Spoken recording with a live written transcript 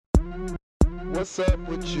What's up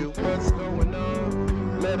with you? What's going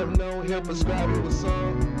on? Let them know he'll prescribe you a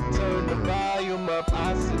song. Turn the volume up,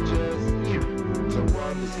 I suggest. To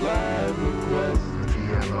run this live request.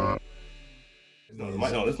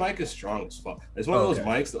 No, this mic is strong as fuck. It's one of those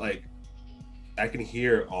mics that like I can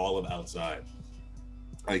hear all of outside.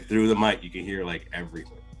 Like through the mic, you can hear like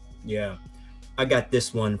everything. Yeah. I got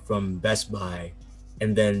this one from Best Buy.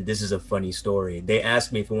 And then this is a funny story. They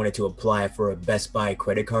asked me if I wanted to apply for a Best Buy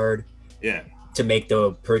credit card. Yeah. To make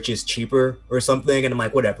the purchase cheaper or something. And I'm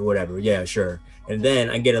like, whatever. Yeah, sure. And then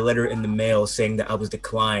I get a letter in the mail saying that I was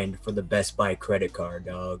declined for the Best Buy credit card,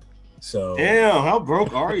 dog. So damn, how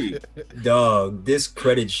broke are you? Dog, this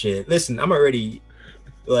credit shit. Listen, I'm already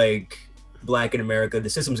like Black in America. The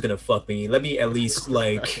system's gonna fuck me. Let me at least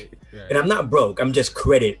like and I'm not broke, I'm just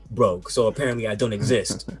credit broke. So apparently I don't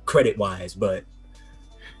exist credit wise, but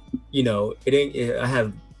you know, I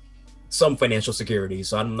have some financial security,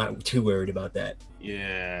 so I'm not too worried about that.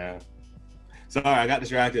 Yeah. Sorry, I got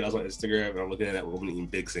distracted. I was on Instagram and I'm looking at that woman eating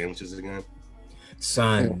big sandwiches again.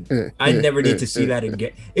 Son, I never need to see that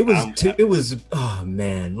again. It was oh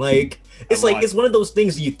man, like it's it's one of those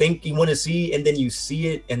things you think you want to see and then you see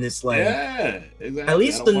it and it's like, yeah, exactly. At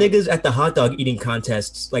least the niggas at the hot dog eating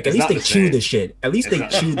contests, like at least they chew the shit. At least they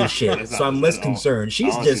chew the shit. So I'm less concerned.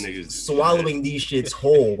 She's just swallowing these shits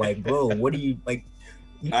whole. Like, bro, what do you like?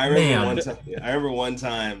 I remember one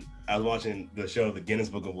time I was watching the show, The Guinness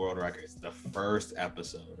Book of World Records, the first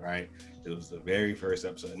episode, right? It was the very first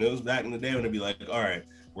episode. And it was back in the day when it'd be like, all right,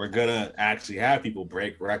 we're gonna actually have people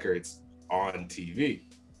break records on TV,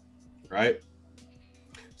 right?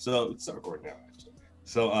 So let's start recording now, actually.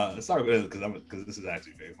 So let's start with because this is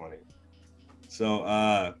actually very funny. So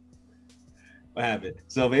what happened?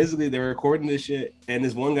 So basically they were recording this shit, and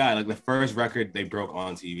this one guy, like the first record they broke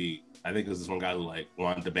on TV, I think it was this one guy who like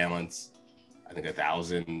wanted to balance, I think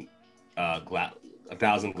 1,000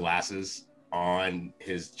 glasses on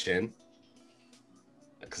his chin,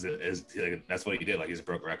 because that's what he did. Like he just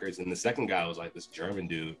broke records. And the second guy was like this German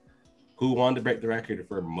dude who wanted to break the record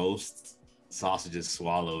for most sausages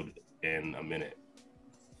swallowed in a minute.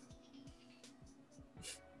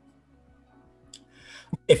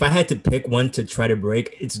 If I had to pick one to try to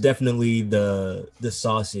break, it's definitely the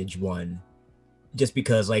sausage one. Just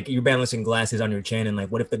because like you're balancing glasses on your chin and like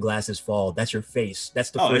what if the glasses fall? That's your face.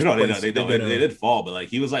 That's the first place they did fall, but like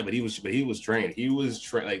he was trained. He was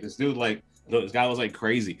trained. Like this dude, like this guy was like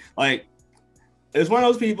crazy. Like it's one of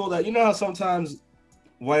those people that, you know how sometimes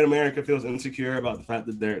white America feels insecure about the fact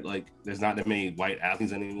that there's not that many white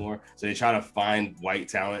athletes anymore, so they try to find white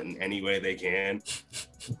talent in any way they can.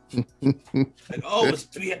 Like, oh,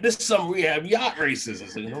 we have yacht races. I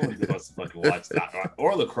said, no one wants to fucking watch that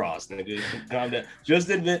or lacrosse, nigga. Calm down. Just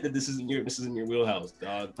admit that this isn't your wheelhouse,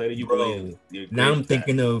 dog. Play the ukulele. Now I'm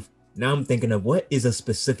thinking of what is a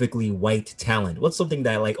specifically white talent. What's something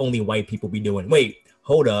that like only white people be doing? Wait,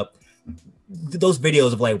 hold up. Those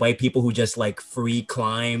videos of like white people who just like free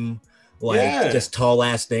climb, like just tall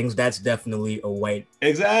ass things. That's definitely a white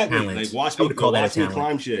talent. Like watch me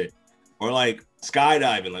climb shit, or like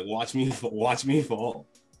skydiving. Like watch me fall.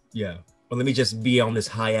 Yeah. Or let me just be on this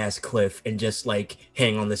high ass cliff and just like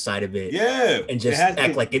hang on the side of it. Yeah. And just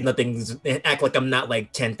act like I'm not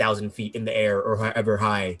like 10,000 feet in the air or however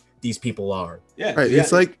high these people are. Yeah. Right.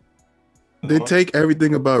 It's like they take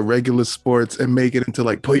everything about regular sports and make it into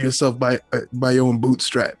like put yourself by your own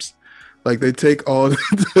bootstraps. Like they take all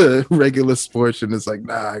the regular sports and it's like,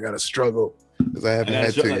 nah, I gotta struggle because I haven't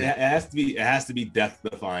had to. It has to be death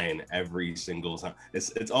defying every single time.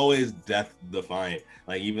 It's always death defying.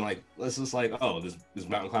 Like even like let's just like this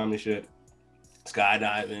mountain climbing shit,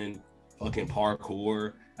 skydiving, fucking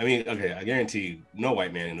parkour. I mean, okay, I guarantee you, no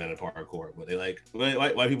white man invented parkour, but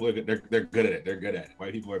white people are good. They're good at it. They're good at it.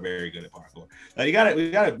 White people are very good at parkour. Like, you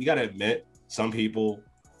gotta admit, some people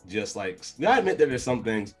just like you gotta admit that there's some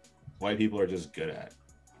things white people are just good at.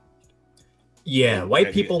 Yeah,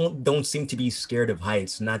 white people don't seem to be scared of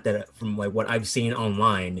heights. Not that from like what I've seen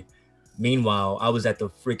online. Meanwhile, I was at the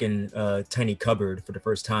freaking tiny cupboard for the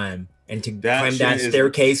first time, and to climb that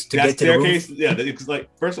staircase to get to the roof. Yeah, because like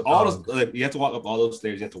first of all, you have to walk up all those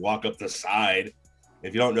stairs. You have to walk up the side.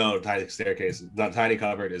 If you don't know, tiny staircase, not tiny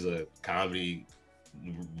cupboard, is a comedy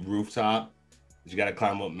rooftop. You got to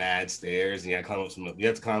climb up mad stairs, and you have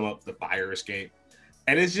to climb up the fire escape,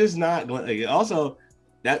 and it's just not. Like, also,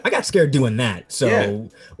 I got scared doing that. So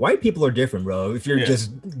white people are different, bro. If you're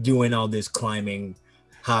just doing all this climbing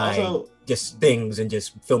high, just things and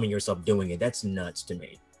just filming yourself doing it, that's nuts to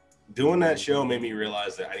me. Doing that show made me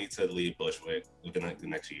realize that I need to leave Bushwick within like the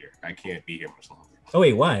next year. I can't be here much longer. Oh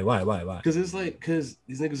wait, why? Because it's like, because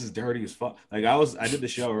these niggas is dirty as fuck. Like I did the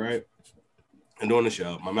show, right? And doing the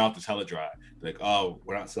show, my mouth is hella dry. Like, oh,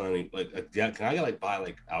 we're not selling any, yeah, can I get like buy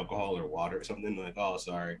like alcohol or water or something? Like, oh,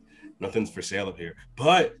 sorry, nothing's for sale up here.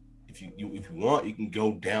 But if you want, you can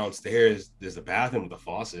go downstairs. There's a bathroom with a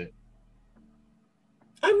faucet.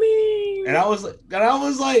 I mean, And I was like,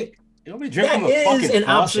 you want me drinking that a fucking is an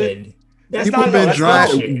faucet? option. That's People not been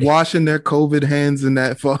bullshit. washing their COVID hands in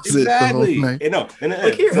that faucet Exactly. the whole night. And no, and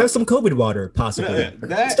Like here, have some COVID water, possibly.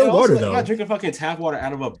 that Still and water also, though. I'm not drinking fucking tap water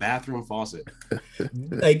out of a bathroom faucet.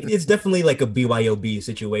 Like it's definitely like a BYOB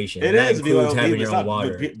situation. It that is includes BYOB, having but your it's own not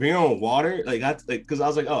water. bring your own water. Like that's like because I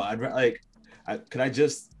was like, oh, I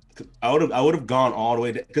would have gone all the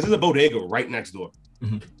way because there's a bodega right next door.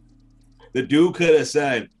 Mm-hmm. The dude could have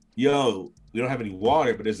said, yo, we don't have any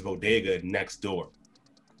water, but there's a bodega next door.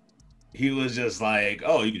 He was just like,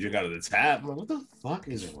 oh, you can drink out of the tap. I'm like, what the fuck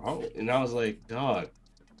is wrong? And I was like, dog,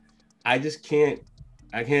 I can't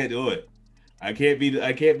do it. I can't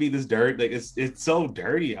be this dirt. Like it's so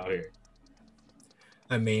dirty out here.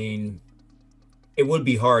 I mean, it would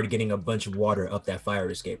be hard getting a bunch of water up that fire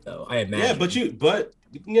escape, though. I imagine. Yeah, but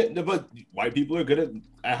you can get, but white people are good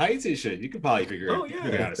at heights and shit. You could probably figure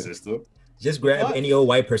out a system. Just grab any old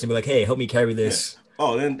white person and be like, hey, help me carry this. Yeah.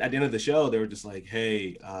 Oh, then at the end of the show, they were just like,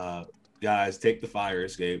 hey, guys, take the fire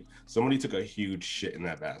escape. Somebody took a huge shit in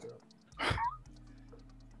that bathroom.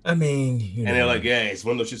 I mean, and they're like, yeah, it's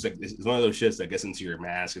one of those shits that gets into your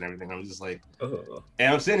mask and everything. I'm just like, oh.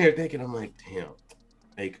 And I'm sitting here thinking, I'm like, damn,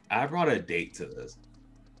 like I brought a date to this.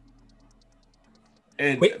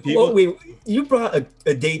 And wait, you brought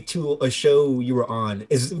a date to a show you were on.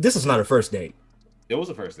 This is not a first date? It was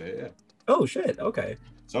a first date, yeah. Oh shit, okay.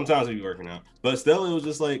 Sometimes it'd be working out, but still, it was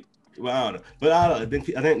just like, well, I don't know. But I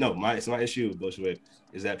think no, my issue with Bushwick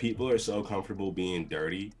is that people are so comfortable being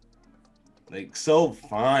dirty, like so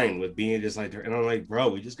fine with being just like dirty. And I'm like, bro,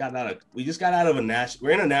 we just got out of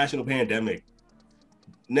we're in a national pandemic.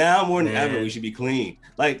 Now more than ever, we should be clean.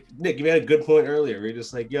 Like Nick, you had a good point earlier. We're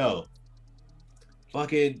just like, yo,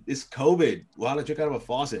 fucking, it's COVID. Why not drink out of a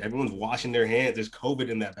faucet? Everyone's washing their hands. There's COVID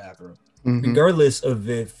in that bathroom. Mm-hmm. Regardless of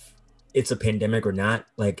if it's a pandemic or not,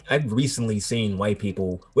 like I've recently seen white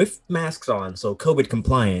people with masks on, so COVID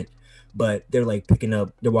compliant, but they're like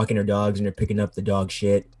they're walking their dogs and they're picking up the dog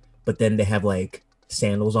shit, but then they have like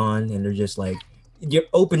sandals on and they're just like, your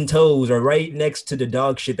open toes are right next to the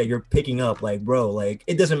dog shit that you're picking up. Like, bro, like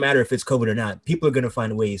it doesn't matter if it's COVID or not. People are gonna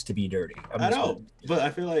find ways to be dirty. I know, but I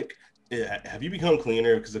feel like, have you become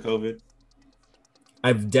cleaner because of COVID?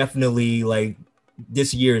 I've definitely, like,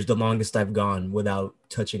 this year is the longest I've gone without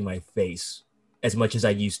touching my face as much as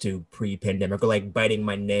I used to pre-pandemic, or like biting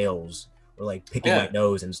my nails or like picking my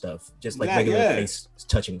nose and stuff, just like regular face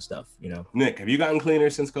touching stuff, you know. Nick, have you gotten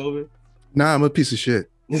cleaner since COVID? Nah, I'm a piece of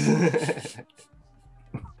shit.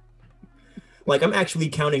 Like I'm actually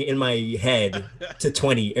counting in my head to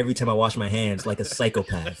 20 every time I wash my hands like a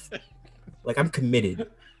psychopath. Like I'm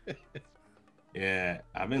committed. Yeah,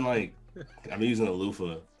 I've been using a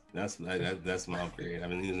loofah. That's my upgrade. I've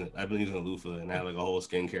been using a loofah and I have like a whole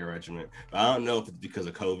skincare regimen. But I don't know if it's because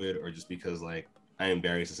of COVID or just because like I am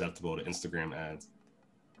very susceptible to Instagram ads.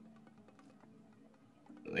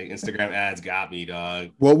 Like Instagram ads got me,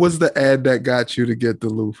 dog. What was the ad that got you to get the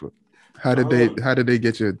loofah? How did they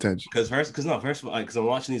get your attention? Because first of all, because I'm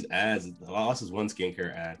watching these ads. I watched this one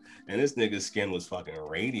skincare ad, and this nigga's skin was fucking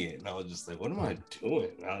radiant, and I was just like, "What am I doing?"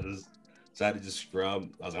 And I just decided to just scrub.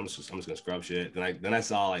 I was like, I'm just gonna scrub shit. Then I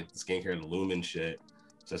saw like the skincare, the Lumen shit,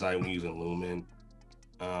 so I started using Lumen.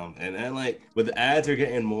 And then like, but the ads are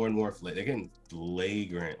getting more and more they're getting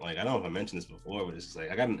flagrant. Like I don't know if I mentioned this before, but it's just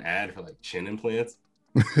like I got an ad for like chin implants.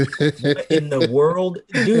 What in the world,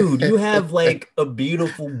 dude? You have like a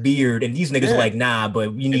beautiful beard, and these niggas are like, nah,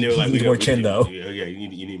 but you need more chin though. Yeah, you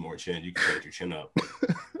need more chin. You can take your chin up.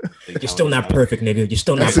 You're still not perfect, nigga. You're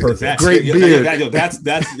still not perfect. Great beard. That's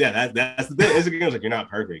the thing. Instagram's like, you're not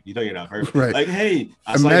perfect. You know you're not perfect. Right. Like, hey,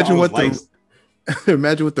 imagine what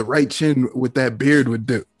the right chin with that beard would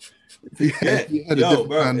do. If you had a different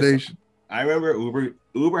foundation. I remember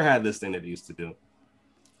Uber had this thing that they used to do,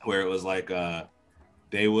 where it was like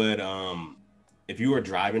they would if you were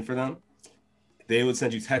driving for them, they would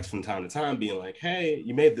send you texts from time to time being like, hey,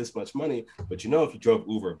 you made this much money, but if you drove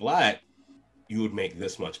Uber Black, you would make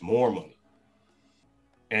this much more money.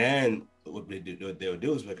 And what they would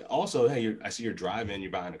do is like, also, hey, I see you're driving,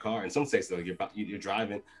 you're buying a car. In some states, though, you're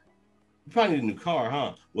driving, you probably need a new car,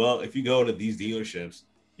 huh? Well, if you go to these dealerships,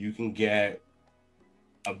 you can get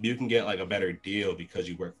you can get like a better deal because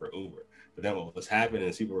you work for Uber. But then what was happening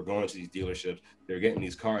is people were going to these dealerships, they were getting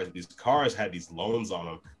these cars. These cars had these loans on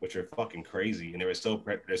them, which are fucking crazy, and they're so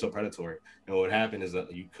predatory. And what happened is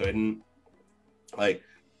that you couldn't, like,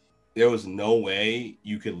 there was no way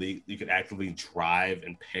you could actively drive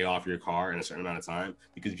and pay off your car in a certain amount of time,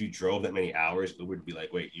 because if you drove that many hours, it would be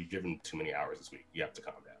like, wait, you've driven too many hours this week. You have to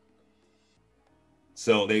calm down.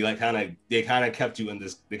 So they kind of kept you at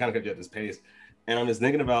this pace. And I'm just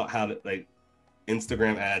thinking about how like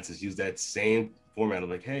Instagram ads has used that same format of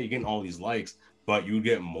like, hey, you're getting all these likes, but you would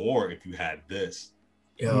get more if you had this.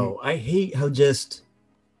 Yo, I hate how just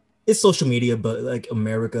it's social media, but like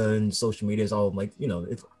America and social media is all like, you know,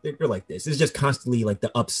 they're like this. It's just constantly like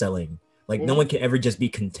the upselling. Like no one can ever just be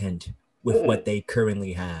content with what they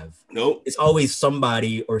currently have. Nope. It's always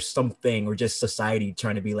somebody or something or just society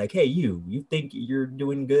trying to be like, hey, you think you're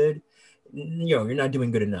doing good? You know, you're not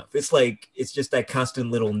doing good enough. It's like, it's just that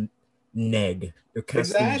constant little neg. They're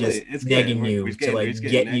constantly just negging you to like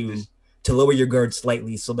get you to lower your guard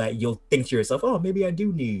slightly so that you'll think to yourself, oh, maybe I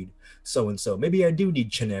do need so-and-so. Maybe I do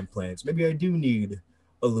need chin implants. Maybe I do need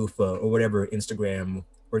a loofah or whatever Instagram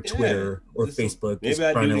or Twitter or Facebook is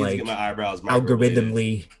trying to like get my eyebrows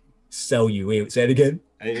algorithmically sell you. Wait, say it again.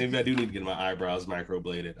 Maybe I do need to get my eyebrows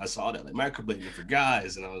microbladed. I saw that, like microblading for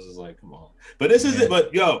guys, and I was just like, come on. But this isn't.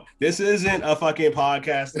 But yo, this isn't a fucking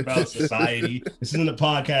podcast about society. This isn't a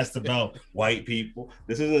podcast about white people.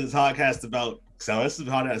 This isn't a podcast about sound. This is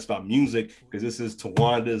a podcast about music, because this is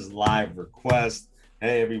Tawanda's live request.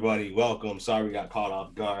 Hey everybody, welcome. Sorry we got caught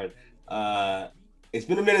off guard. It's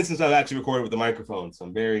been a minute since I've actually recorded with the microphone, so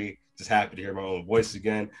I'm very just happy to hear my own voice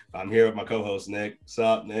again. I'm here with my co-host Nick. What's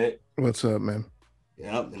up, Nick? What's up, man?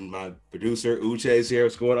 Yep, and my producer Uche's here.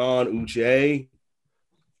 What's going on, Uche?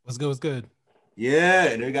 What's good? What's good? Yeah,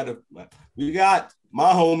 and then we got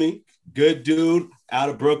my homie, good dude out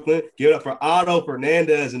of Brooklyn. Give it up for Otto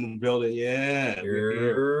Fernandez in the building. Yeah,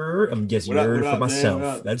 I'm guessing you're for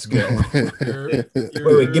myself. Let's go. Wait,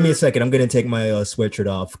 wait, give me a second. I'm gonna take my sweatshirt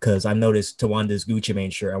off because I noticed Tawanda's Gucci Mane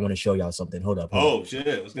shirt. I want to show y'all something. Hold up.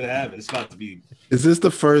 Shit, what's gonna happen? It's about to be. Is this the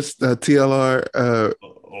first TLR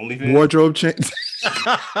only wardrobe change?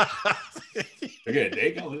 Okay,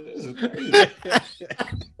 they go. This is crazy.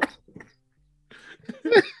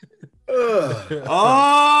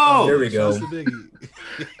 Oh, there we go.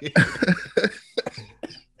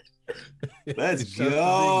 Let's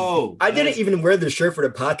go. I didn't even wear the shirt for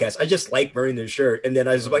the podcast. I just like wearing the shirt, and then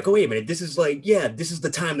I was like, "Oh wait a minute, this is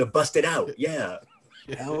the time to bust it out." Yeah.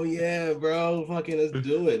 Hell yeah, bro. Fucking let's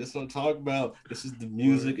do it. That's what I'm talking about. This is the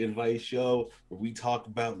music advice show where we talk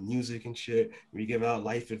about music and shit. We give out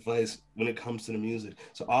life advice when it comes to the music.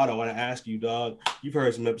 So Otto, I want to ask you, dog, you've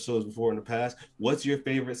heard some episodes before in the past. What's your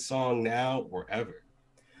favorite song now or ever?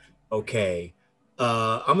 Okay.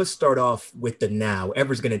 I'm gonna start off with the now.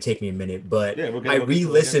 Ever's gonna take me a minute, but I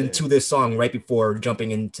re-listened to this song right before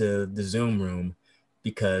jumping into the Zoom room,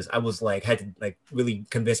 because I was like, had to like really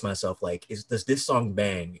convince myself, like, does this song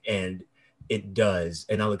bang? And it does.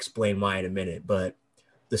 And I'll explain why in a minute. But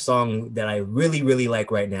the song that I really, really like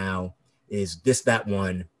right now is This That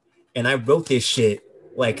One. And I wrote this shit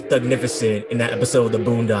like Thugnificent in that episode of the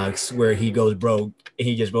Boondocks where he goes broke and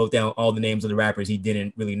he just wrote down all the names of the rappers he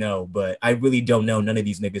didn't really know. But I really don't know none of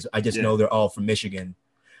these niggas. I just know they're all from Michigan.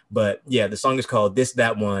 But yeah, the song is called This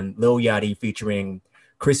That One, Lil Yachty featuring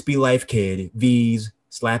Crispy Life Kid, V's,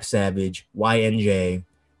 Slap Savage, YNJ,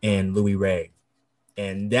 and Louis Ray.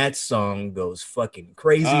 And that song goes fucking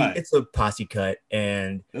crazy. Right. It's a posse cut,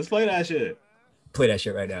 and let's play that shit. Play that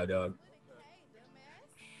shit right now, dog.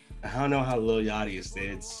 I don't know how Lil Yachty is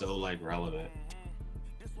stayed so like relevant.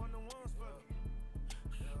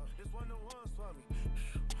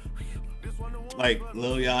 Like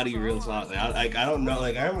Lil Yachty, real talk. Like I don't know.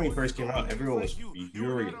 Like I remember when he first came out, everyone was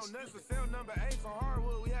furious.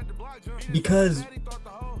 Because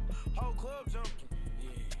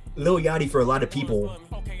Lil Yachty, for a lot of people,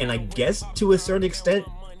 and I guess to a certain extent,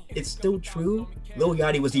 it's still true, Lil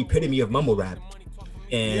Yachty was the epitome of mumble rap.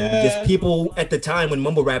 And just people at the time when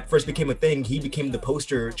mumble rap first became a thing, he became the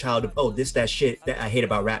poster child of, oh, this that shit that I hate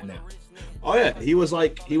about rap now. Oh yeah, he was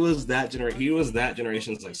that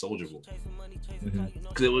generation's like Soulja Boy.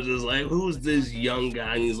 Because it was just like, who's this young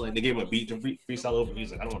guy? And he's like, they gave him a beat to freestyle over.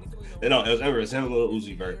 He's like, I don't want to. No, it was him and Lil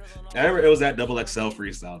Uzi Vert. I remember it was that XXL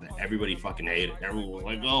freestyle that everybody fucking hated. Everyone was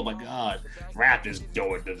like, oh my god, rap is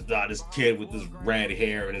doing this kid with this red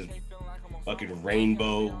hair and his fucking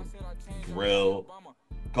rainbow grill.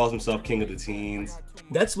 Calls himself King of the Teens.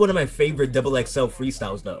 That's one of my favorite XXL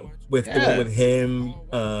freestyles though. With him,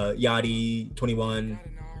 Yachty, 21.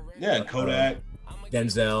 Yeah, Kodak.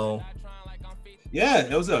 Denzel. Yeah,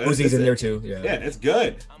 it was. Uzi's in there too. Yeah, it's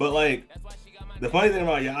good. But like, the funny thing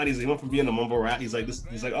about Yachty is he went from being a mumble rap. He's like this.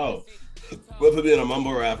 He's like, oh, went from being a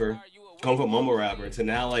mumble rapper, comfort mumble rapper, to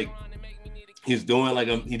now like he's doing like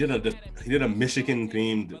he did a Michigan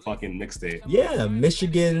themed fucking mixtape. Yeah,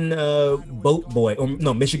 Michigan Boat Boy, or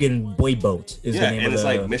no, Michigan Boy Boat is the name and of it's the...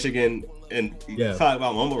 like Michigan. And talk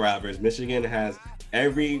about mumble rappers. Michigan has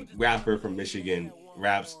every rapper from Michigan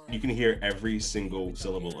raps. You can hear every single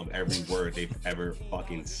syllable of every word they've ever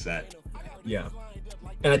fucking said. Yeah.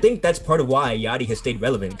 And I think that's part of why Yachty has stayed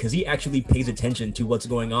relevant, because he actually pays attention to what's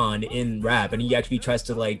going on in rap, and he actually tries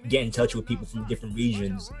to like get in touch with people from different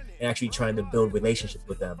regions and actually trying to build relationships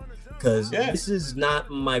with them. Because this is not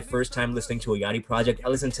my first time listening to a Yachty project. I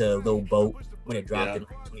listened to Lil Boat when it dropped in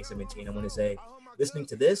 2017. I want to say, listening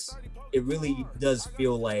to this, it really does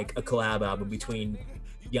feel like a collab album between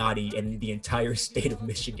Yachty and the entire state of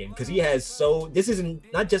Michigan, because he has this isn't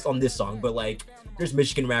not just on this song, but like there's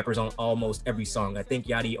Michigan rappers on almost every song. I think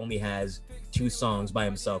Yachty only has 2 songs by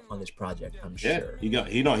himself on this project, I'm sure.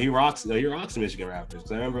 He rocks the Michigan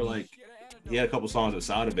rappers. I remember like he had a couple songs with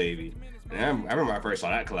Sada Baby, and I remember I first saw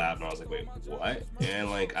that collab and I was like, wait, what?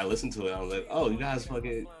 And like I listened to it, I was like, oh, you guys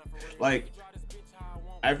fucking like,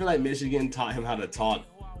 I feel like Michigan taught him how to talk,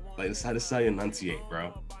 like this how to enunciate,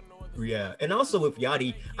 bro. Yeah, and also with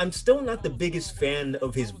Yachty, I'm still not the biggest fan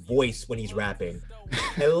of his voice when he's rapping.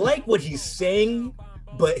 I like what he's saying,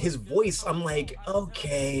 but his voice, I'm like,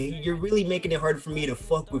 okay, you're really making it hard for me to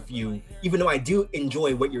fuck with you, even though I do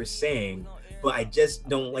enjoy what you're saying, but I just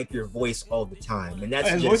don't like your voice all the time. And that's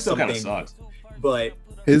his just voice still something. kind of sucks. But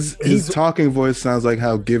his talking voice sounds like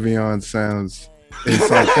how Giveon sounds.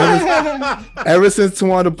 Ever since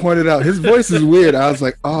Tawanda pointed out his voice is weird, I was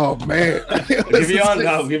like, oh man.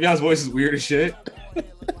 Giveon's voice is weird as shit.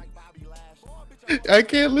 I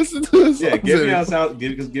can't listen to his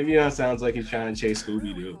Giveon sounds like he's trying to chase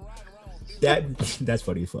Scooby-Doo. That's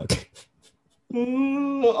funny as fuck.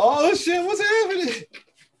 Oh shit, what's happening?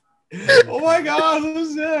 Oh my god,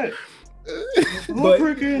 what's that?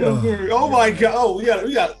 Oh my god! Oh, we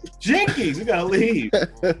got Jinkies. We gotta leave.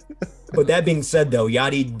 But that being said, though,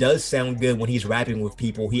 Yachty does sound good when he's rapping with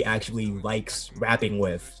people he actually likes rapping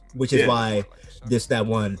with, which is why This That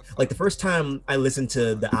One. Like the first time I listened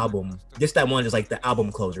to the album, This That One is like the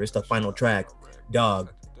album closer. It's the final track.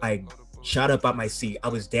 Dog, I shot up out my seat. I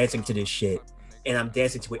was dancing to this shit, and I'm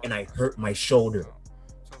dancing to it, and I hurt my shoulder.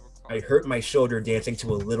 Dancing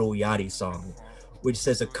to a Lil Yachty song, which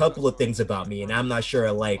says a couple of things about me, and I'm not sure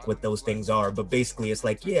I like what those things are, but basically it's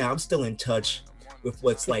like, yeah, I'm still in touch with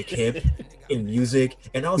what's like hip in music.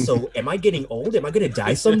 And also, am I getting old? Am I gonna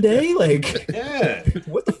die someday? Like,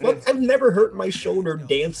 what the fuck? I've never hurt my shoulder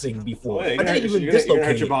dancing before. I didn't even dislocate. You're gonna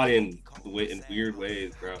hurt your body in weird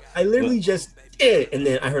ways, bro. I literally just and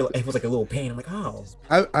then I heard it was like a little pain. I'm like, oh.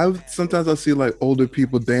 I sometimes I see like older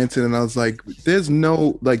people dancing, and I was like, there's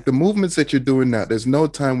no like the movements that you're doing now. There's no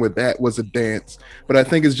time where that was a dance. But I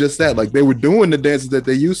think it's just that like they were doing the dances that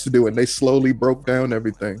they used to do, and they slowly broke down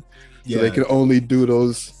everything. So they can only do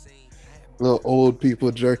those little old people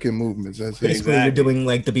jerking movements. That's basically they're doing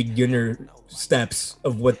like the beginner steps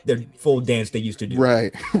of what their full dance they used to do.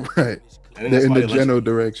 Right. They're in the general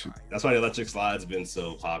direction. That's why the electric slide's been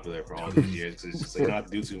so popular for all these years. Cause it's just like you don't have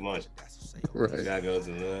to do too much. Right. You gotta go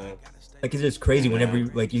to the... Like it's just crazy whenever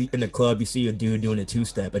like you in the club you see a dude doing a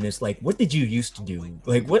 2-step, and it's like, what did you used to do?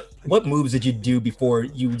 Like what moves did you do before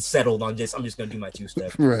you settled on I'm just gonna do my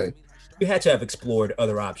 2-step? Right. You had to have explored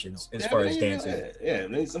other options as far as dancing.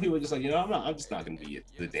 And then some people are just like, I'm just not gonna be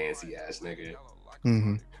the dancey ass nigga.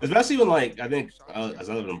 Mm-hmm. Especially when like I think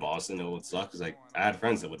as I lived in Boston, it would suck because like I had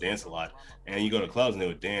friends that would dance a lot, and you go to clubs and they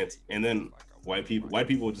would dance, and then white people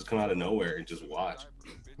would just come out of nowhere and just watch.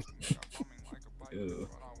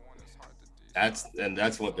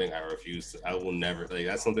 That's one thing I refuse to. I will never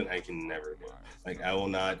that's something I can never do. Like I will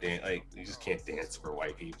not dance. Like you just can't dance for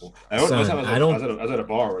white people. I was at a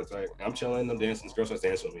bar where it's like I'm chilling, I'm dancing. This girl starts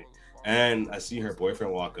dancing with me, and I see her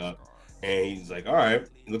boyfriend walk up, and he's like, "All right."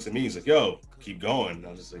 He looks at me. He's like, "Yo, keep going." And I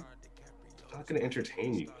was just like, "I'm not gonna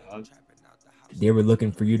entertain you, dog." They were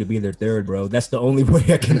looking for you to be their third, bro. That's the only way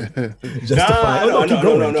I can justify. No.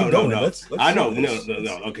 I know.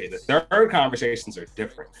 No. Okay, the third conversations are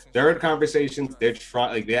different. Third conversations, they're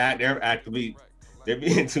trying, like they're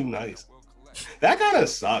being too nice. That kind of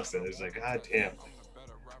sucks. And it's like, god damn.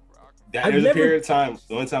 There's a period of time.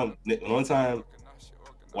 The only time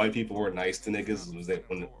white people were nice to niggas was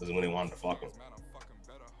when they wanted to fuck them.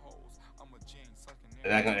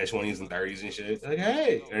 And that kind of 20s and 30s and shit. Like,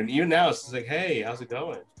 hey, and even now it's just like, hey, how's it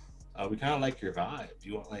going? We kind of like your vibe. Do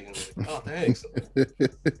you want like, oh, thanks.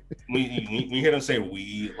 we hear them say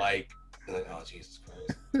we like And like, oh Jesus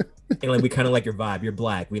Christ. And like we kind of like your vibe. You're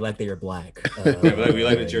black. We like that you're black. We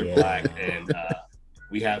like that you're black, and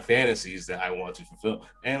we have fantasies that I want to fulfill.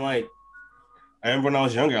 And like, I remember when I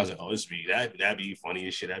was younger, I was like, oh, that'd be funny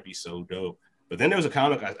as shit. That'd be so dope. But then there's a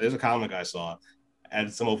comic I saw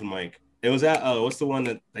at some open mic. It was at what's the one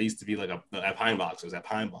that used to be like at Pine Box? It was at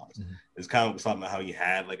Pine Box. Mm-hmm. This comic was talking about how he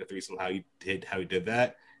had like a threesome, how he did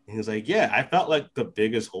that. And he was like, yeah, I felt like the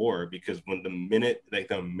biggest whore because when the minute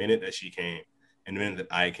that she came and the minute that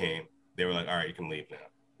I came, they were like, all right, you can leave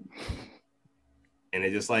now. And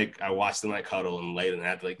it just like, I watched them like cuddle and lay and I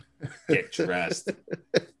had to like get dressed.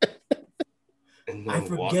 And I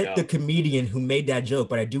forget the comedian who made that joke,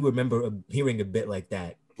 but I do remember hearing a bit like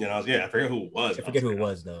that. You know, I forget who it was. I forget who it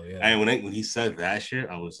was though. Yeah. And when he said that shit,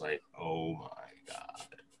 I was like, oh my God.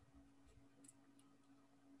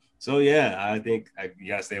 So yeah, I think you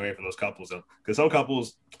gotta stay away from those couples though, because some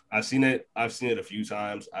couples I've seen it a few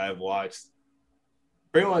times. I've watched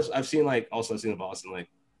pretty much. I've seen in Boston like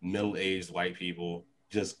middle-aged white people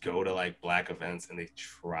just go to like black events and they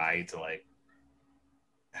try to like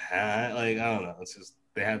I don't know. It's just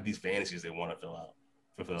they have these fantasies they want to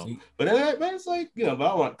fulfill. But it's like but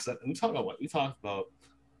I want because we talk about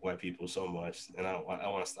white people so much, and I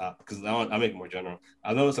want to stop because I make it more general.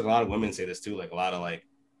 I notice like a lot of women say this too, like a lot of like.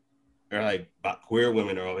 Or like queer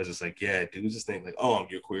women are always just like, yeah, dudes just think like, oh,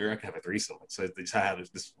 you're queer, I can have a threesome. So they just have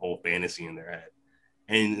this whole fantasy in their head,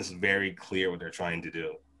 and it's very clear what they're trying to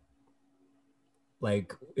do.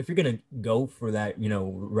 Like, if you're gonna go for that,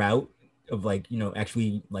 route of like,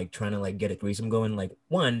 actually like trying to like get a threesome going, like,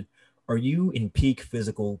 one, are you in peak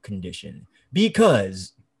physical condition?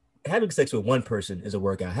 Because having sex with one person is a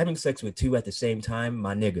workout. Having sex with two at the same time,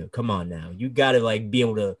 my nigga, come on now. You gotta like be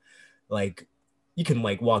able to like. You can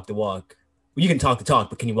like walk the walk. You can talk the talk,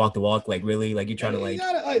 but can you walk the walk? Like really? Like you're trying to like,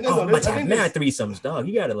 I'm about to have mad threesomes, dog.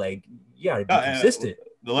 You gotta be consistent.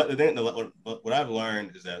 What I've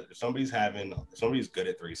learned is that if somebody's good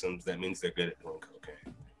at threesomes, that means they're good at doing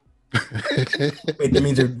cocaine. Wait, that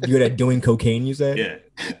means they're good at doing cocaine. You said?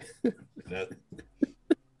 Yeah.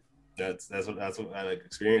 That's what my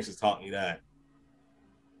experience has taught me that.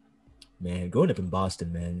 Man, growing up in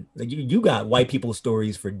Boston, man, like you got white people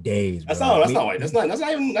stories for days. Bro. That's not white. That's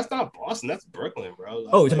not Boston. That's Brooklyn, bro.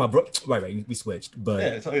 Oh, you're talking about right. We switched, but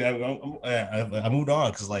I moved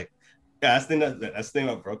on because that's the thing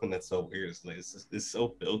about Brooklyn that's so weird. It's like it's so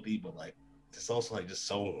filthy, but like it's also like just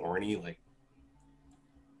so horny. Like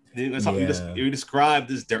we describe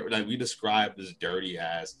this dirty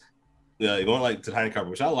ass. Yeah, going like to Tiny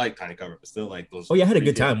Cover, which I like Tiny Cover, but still like those. Oh yeah, I had a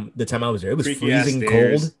good time the time I was there. It was freezing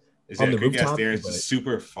cold. On the rooftop, it's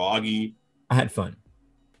super foggy. I had fun,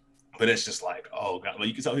 but it's just like, oh god, like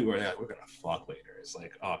you can tell people are like, we're gonna fuck later. It's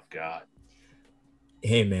like, oh god.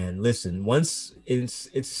 Hey man, listen. Once it's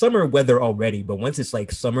summer weather already, but once it's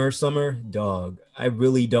like summer, dog, I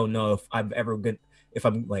really don't know if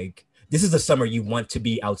I'm like, this is the summer you want to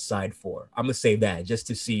be outside for. I'm gonna say that just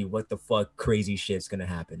to see what the fuck crazy shit's gonna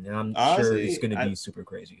happen, and I'm sure it's gonna be super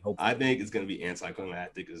crazy. Hopefully. I think it's gonna be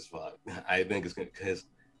anticlimactic as fuck. I think it's gonna because.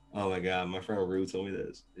 Oh my god, my friend Rue told me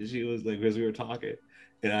this. She was like, because we were talking,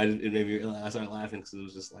 and I started laughing because it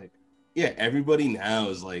was just like, yeah, everybody now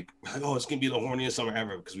is like, oh, it's gonna be the horniest summer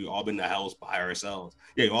ever because we've all been in the house by ourselves.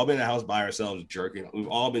 Yeah, we've all been in the house by ourselves, We've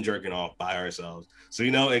all been jerking off by ourselves. So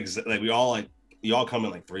like we all like y'all come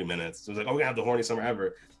in like 3 minutes. So it's like, oh, we're gonna have the horniest summer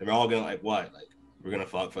ever. And we're all gonna like what? Like we're gonna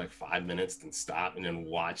fuck for like 5 minutes, then stop, and then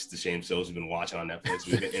watch the same shows we've been watching on Netflix.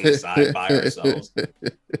 We've been inside by ourselves.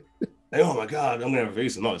 Like, oh my god, I'm gonna have a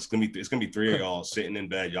threesome. No, it's gonna be 3 of y'all sitting in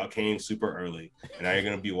bed. Y'all came super early, and now you're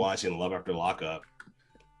gonna be watching Love After Lockup.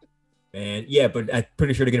 And yeah, but I'm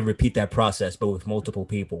pretty sure they're gonna repeat that process, but with multiple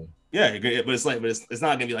people. Yeah, but it's not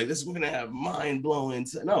gonna be like this. We're gonna have mind blowing.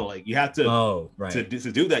 No, like you have to. Oh, right. To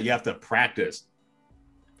do that, you have to practice.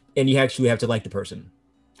 And you actually have to like the person.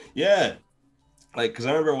 Yeah, like because I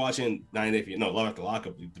remember watching Love After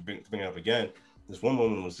Lockup. To bring it up again, this one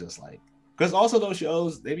woman was just like. Because also those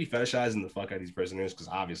shows, they be fetishizing the fuck out of these prisoners because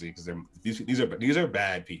these are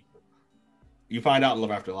bad people. You find out in Love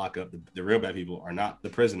After Lockup, the real bad people are not the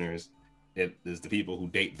prisoners. It is the people who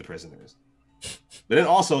date the prisoners. But then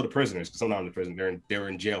also the prisoners, because sometimes the prison they're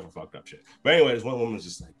in jail for fucked up shit. But anyway, this one woman was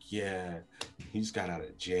just like, yeah, he just got out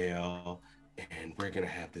of jail and we're gonna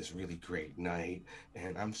have this really great night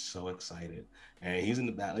and I'm so excited. And he's in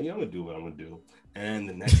the back like, yeah, I'm gonna do what I'm gonna do. And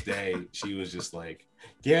the next day she was just like,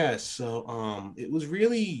 yeah, so it was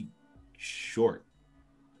really short.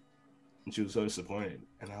 And she was so disappointed.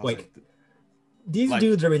 And I was like these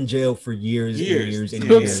dudes are in jail for years and years.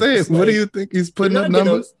 I'm saying, what do you think he's putting up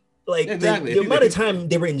numbers? Exactly. The amount of time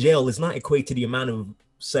they were in jail does not equate to the amount of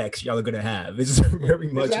sex y'all are gonna have. It's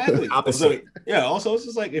very much Exactly. opposite. Yeah. Also, it's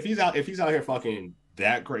just like if he's out here fucking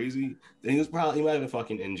that crazy, then he might have been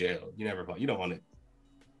fucking in jail. You don't want it.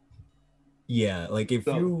 Yeah, like if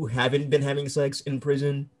you haven't been having sex in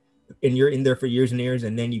prison and you're in there for years and years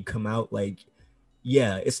and then you come out, like,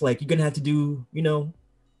 yeah, it's like you're gonna have to do, you're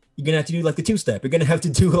gonna have to do like the two-step. You're gonna have to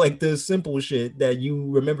do like the simple shit that you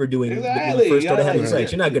remember doing when you first started having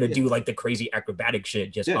sex. You're not gonna do like the crazy acrobatic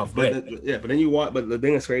shit just off rip. But then you want, but the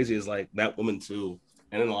thing that's crazy is like that woman too.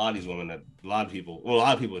 And then a lot of these women that a lot of people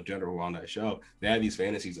in general who are on that show, they have these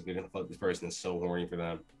fantasies of they're gonna fuck this person that's so horny for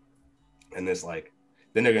them. And it's like,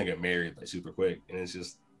 then they're gonna get married like super quick. And it's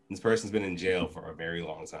just, this person's been in jail for a very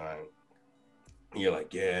long time. And you're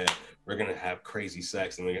like, yeah, we're gonna have crazy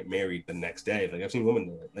sex and we get married the next day. Like I've seen women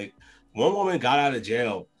do it. Like one woman got out of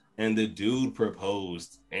jail and the dude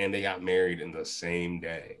proposed and they got married in the same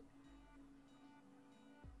day.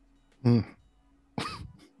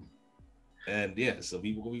 And yeah, so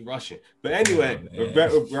people will be rushing. But anyway,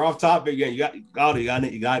 we're off topic again. You got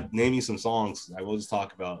to name me some songs. I will just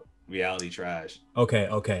talk about reality trash.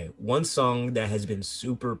 Okay. One song that has been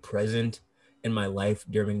super present in my life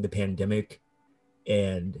during the pandemic,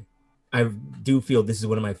 and I do feel this is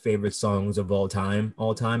one of my favorite songs of all time.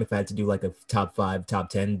 If I had to do like a top 5, top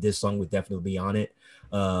 10, this song would definitely be on it.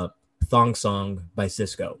 Thong Song by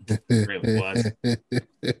Sisqó.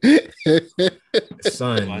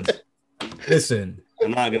 Son. What? Listen,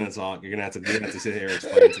 I'm not gonna talk. You're gonna have to sit here and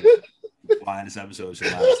explain to me why this episode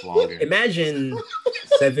should last longer. Imagine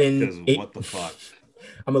 7, 8. What the fuck?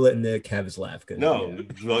 I'm gonna let Nick have his laugh. No,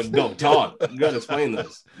 talk. You gotta explain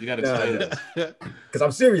this. This. Because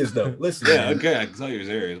I'm serious though. Listen. Yeah, okay, I can tell you're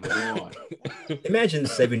serious, but go on. Imagine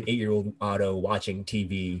 7, 8-year-old Otto watching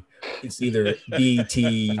TV. It's either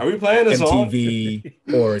BT, are we playing this MTV,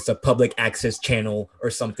 or it's a public access channel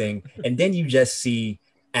or something, and then you just see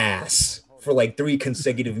ass for like 3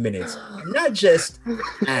 consecutive minutes. Not just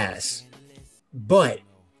ass, but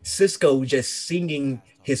Sisqó just singing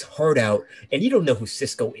his heart out, and you don't know who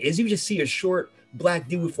Sisqó is. You just see a short black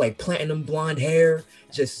dude with like platinum blonde hair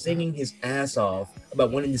just singing his ass off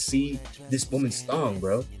about wanting to see this woman's thong,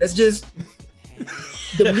 bro. That's just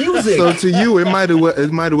the music. So to you, it might have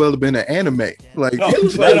well have been an anime. Like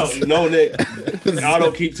no, Nick. I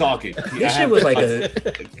don't keep talking. This shit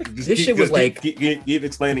was like keep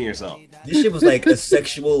explaining yourself. This shit was like a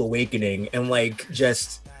sexual awakening and like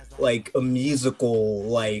just like a musical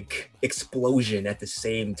like explosion at the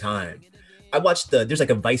same time. I watched there's like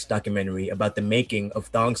a Vice documentary about the making of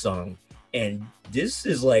Thong Song, and this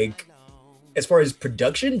is like, as far as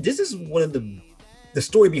production, this is one of the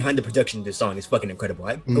story behind the production of this song is fucking incredible.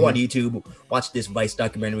 Go on YouTube, watch this Vice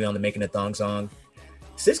documentary on the making of Thong Song.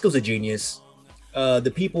 Sisqó's a genius.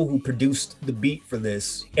 The people who produced the beat for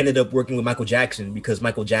this ended up working with Michael Jackson because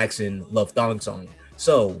Michael Jackson loved Thong Song.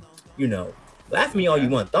 So, laugh at me all you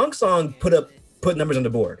want. Thong Song put numbers on the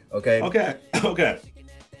board. Okay.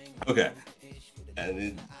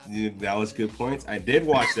 And that was good points. I did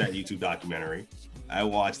watch that YouTube documentary. I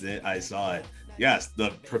watched it. I saw it. Yes,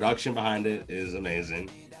 the production behind it is amazing.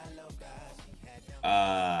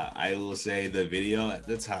 I will say the video at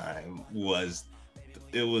the time was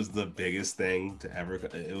the biggest thing to ever.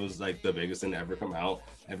 It was like the biggest thing to ever come out.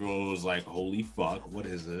 Everyone was like, "Holy fuck, what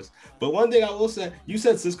is this?" But one thing I will say, you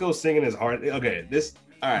said Sisqó singing his heart. Okay, this.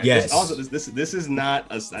 All right. Yes. This is not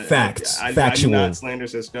a facts. I Factual. do not slander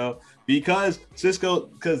Sisqó because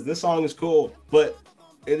this song is cool, but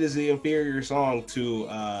it is the inferior song to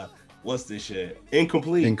what's this shit?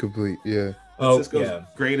 Incomplete, yeah. Sisqó's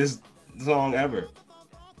greatest song ever.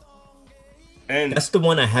 And that's the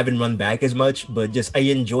one I haven't run back as much, but just I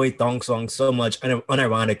enjoy Thong Song so much,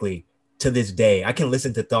 unironically, to this day. I can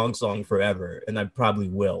listen to Thong Song forever, and I probably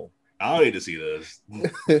will. I don't need to see this. You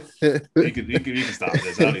can stop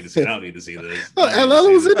this. I don't need to see this. Oh,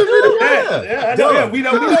 LL was in the video. Yeah, I know. Yeah, we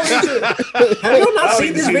don't need to. Have you not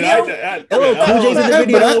seen this video? LL Cool J's in the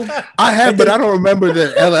video. I have, but I don't remember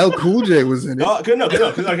that LL Cool J was in it. No. Okay, all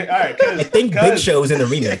right. I think Big Show's in the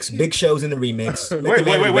remix. Big Show's in the remix.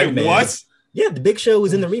 Wait. What? Yeah, the Big Show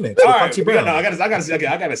was in the remix. All right, I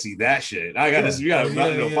gotta see that shit. You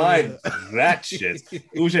gotta find that shit.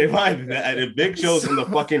 Uche, find that. And Big Show's in the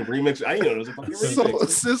fucking remix. I didn't know it was a fucking remix. So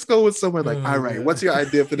Sisqó was somewhere like, all right, what's your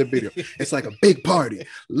idea for the video? It's like a big party,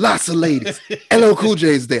 lots of ladies. LL Cool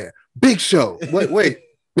J's there. Big Show. Wait.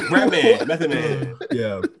 Redman, Method Man.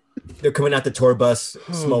 Yeah. They're coming out the tour bus,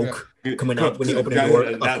 smoke coming out when you open the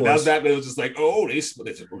door. That's that. It was just like,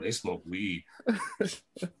 they smoke weed.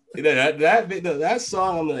 That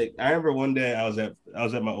song, I'm like, I remember one day I was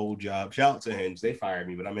at my old job. Shout out to Hinge, they fired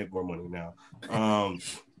me, but I make more money now.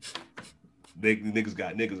 niggas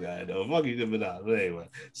got it. No, fuck you, but anyway.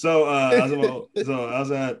 So I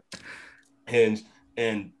was at Hinge,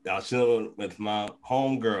 and I was chilling with my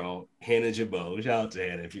homegirl, Hannah Jabot. Shout out to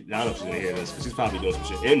Hannah. I don't know if she's gonna hear this, but she's probably doing some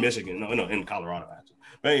shit in Michigan. No, in Colorado actually.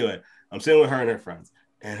 But anyway, I'm sitting with her and her friends,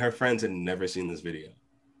 and her friends had never seen this video.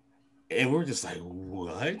 And we're just like,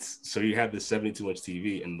 what? So you have this 72-inch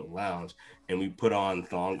TV in the lounge, and we put on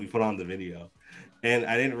the video. And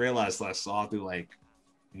I didn't realize till I saw through like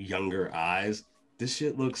younger eyes, this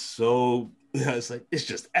shit looks so, it's like, it's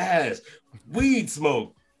just ass, weed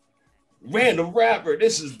smoke, random rapper.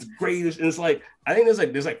 This is the greatest. And it's like, I think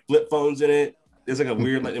there's like flip phones in it. There's like a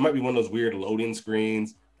weird, like it might be one of those weird loading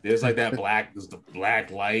screens. There's like that there's the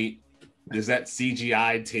black light. There's that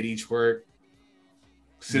CGI titty twerk.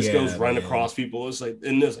 Cisco's running across people. It's like,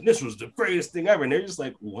 and this was the greatest thing ever. And they're just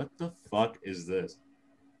like, what the fuck is this?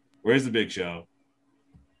 Where's the Big Show?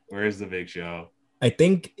 I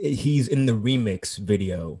think he's in the remix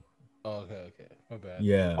video. Oh, okay. My bad.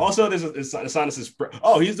 Yeah. Also, it's on this.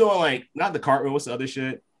 Oh, he's doing like not the cartwheel. What's the other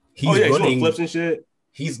shit? He's he's doing flips and shit.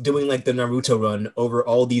 He's doing like the Naruto run over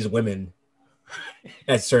all these women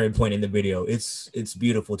at a certain point in the video. It's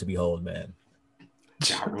beautiful to behold, man.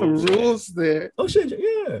 The rules there. Oh shit,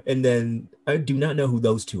 yeah. And then I do not know who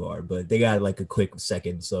those two are, but they got like a quick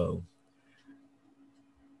second, so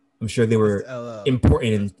I'm sure they were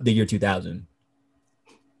important in the year 2000.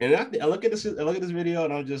 And I look at this video,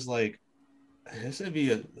 and I'm just like, this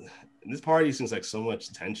party seems like so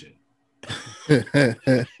much tension.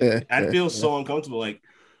 I feel so uncomfortable, like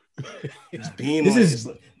it's being. This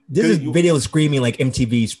is video screaming like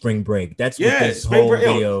MTV Spring Break. That's what this whole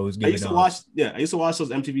video is giving off. I used to watch those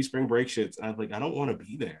MTV Spring Break shits. And I was like, I don't want to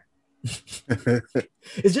be there.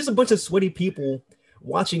 It's just a bunch of sweaty people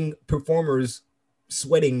watching performers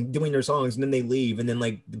sweating, doing their songs, and then they leave, and then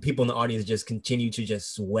like the people in the audience just continue to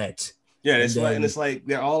just sweat. Yeah, it's like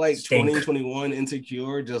they're all like 20, 21,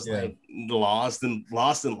 insecure, just like lost in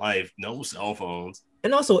life, no cell phones.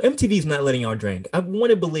 And also, MTV's not letting y'all drink. I want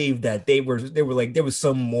to believe that they were like there was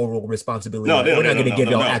some moral responsibility. No, we're not going to give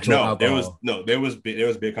y'all actual alcohol. There was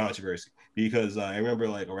big controversy because I remember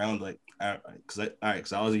like around like because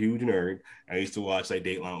I was a huge nerd. I used to watch like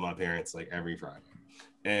Dateline with my parents like every Friday,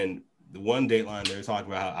 and the one Dateline they were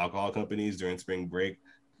talking about how alcohol companies during spring break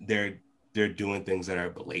they're doing things that are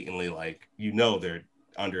blatantly like they're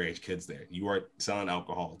underage kids there. You are selling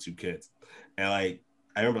alcohol to kids, and like.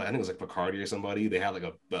 I remember, I think it was like Bacardi or somebody. They had like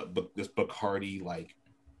this Bacardi like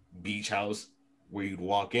beach house where you'd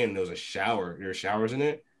walk in. And there was a shower. There were showers in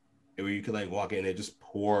it, and where you could like walk in and just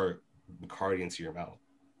pour Bacardi into your mouth.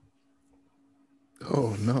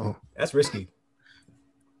 Oh no, that's risky.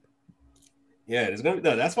 Yeah, it's gonna be.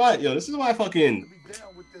 No, that's why. This is why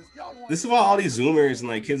This is why all these Zoomers and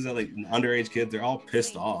like kids that like underage kids, they're all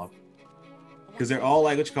pissed off because they're all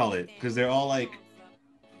like because they're all like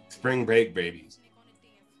spring break babies.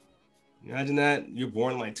 Imagine that you're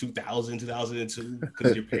born in like 2000, 2002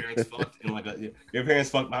 because your parents fucked in like your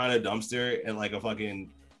parents fucked behind a dumpster and like a fucking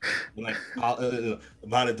behind a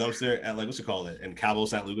dumpster at like in Cabo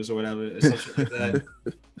San Lucas or whatever or some shit like that.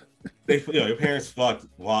 Your parents fucked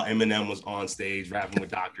while Eminem was on stage rapping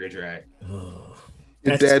with Dr. Dre.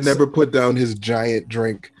 Your dad never put down his giant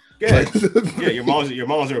drink. Yeah, your mom's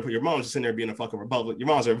just sitting there being a fucking Republican. Your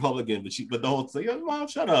mom's a Republican, but the whole thing, mom,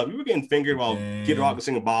 shut up. You were getting fingered while Kid Rock was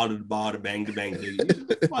singing ball to bang to bang.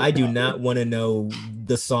 I do not want to know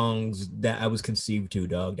the songs that I was conceived to,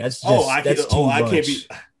 dog. That's just I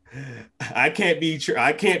can't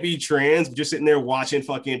be trans, but you're sitting there watching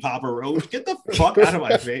fucking Papa Roach. Get the fuck out of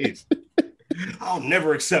my face. I'll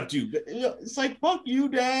never accept you. It's like, fuck you,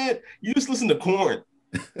 Dad. You just listen to Korn.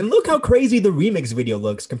 And look how crazy the remix video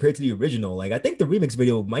looks compared to the original. Like, I think the remix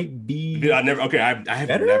video might be. Dude, I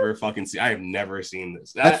have never seen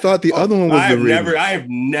this. I thought the other one was the remix. I have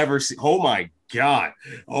never seen. Oh my god.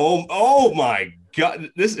 Oh my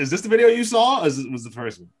god. Is this the video you saw? Or was the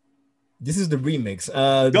first one? This is the remix.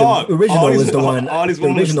 The original is the one.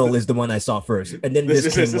 The original is the one I saw first, and then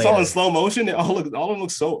this came later. All in slow motion. All of them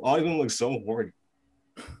look so horny.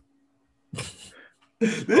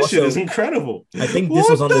 This shit is incredible. I think this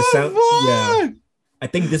was on the sound. Yeah, I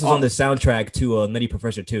think this was on the soundtrack to Nutty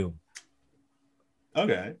Professor 2.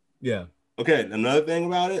 Okay. Yeah. Okay. Another thing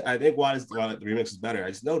about it, I think why the remix is better. I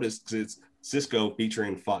just noticed because it's Cisco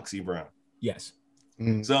featuring Foxy Brown. Yes.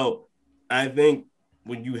 Mm-hmm. So I think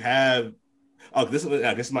when you have, this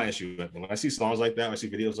is my issue. When I see songs like that, I see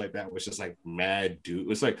videos like that, where it's just like mad dude.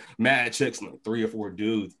 It's like mad chicks and like 3 or 4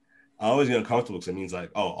 dudes. I always get uncomfortable because it means like,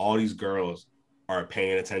 all these girls are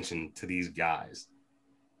paying attention to these guys,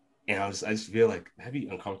 and I just feel like that'd be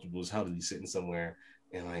uncomfortable as hell to be sitting somewhere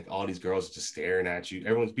and like all these girls are just staring at you.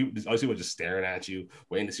 All these people are just staring at you,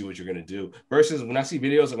 waiting to see what you're gonna do. Versus when I see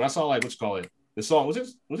videos, when I saw like what you call it, the song was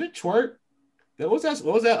it Twerk? What was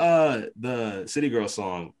that? The City Girl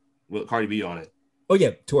song with Cardi B on it. Oh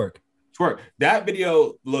yeah, Twerk. That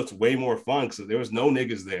video looked way more fun because there was no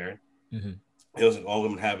niggas there. Mm-hmm. It was all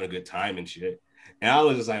of them having a good time and shit. And I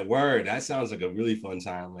was just like, word, that sounds like a really fun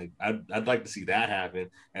time. Like, I'd like to see that happen.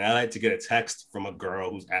 And I like to get a text from a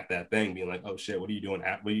girl who's at that thing being like, oh shit, what are you doing?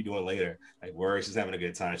 What are you doing later? Like, word, she's having a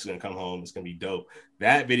good time. She's going to come home. It's going to be dope.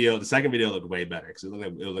 That video, the second video looked way better because it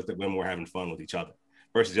looked like women were having fun with each other.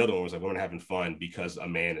 Versus the other one was like women having fun because a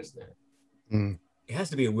man is there. Mm. It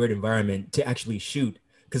has to be a weird environment to actually shoot.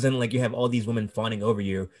 Because then, like, you have all these women fawning over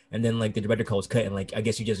you, and then, like, the director calls cut, and, like, I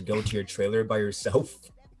guess you just go to your trailer by yourself.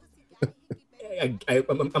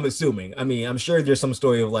 I'm assuming. I mean, I'm sure there's some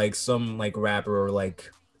story of, like, some, like, rapper or, like,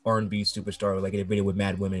 R&B superstar, like, in a video with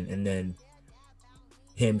mad women, and then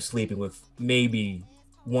him sleeping with maybe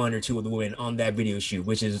one or two of the women on that video shoot,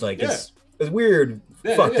 which is, like, it's weird,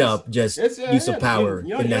 fucked up, just use of power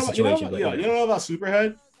in that situation. You don't know about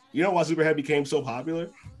Superhead? You know why Superhead became so popular?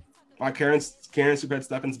 Why Karen Superhead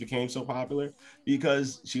Steffens became so popular?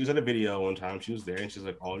 Because she was at a video one time. She was there, and she's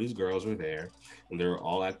like, all these girls were there, and they were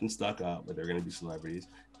all acting stuck up, but they're going to be celebrities.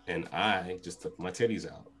 And I just took my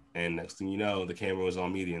titties out. And next thing you know, the camera was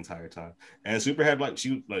on me the entire time. And Superhead,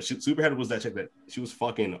 Superhead was that chick that she was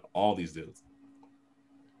fucking all these dudes.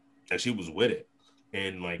 And she was with it.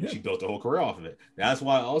 And, like, she built the whole career off of it. That's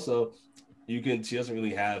why also she doesn't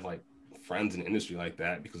really have, like, friends in the industry like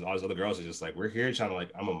that because all these other girls are just like, we're here trying to,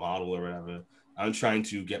 like, I'm a model or whatever. I'm trying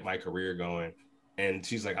to get my career going. And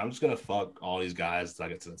she's like, I'm just going to fuck all these guys till I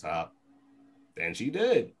get to the top. And she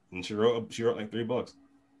did. And she wrote like 3 books.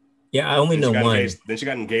 Yeah, I only know one. Then she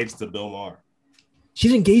got engaged to Bill Maher.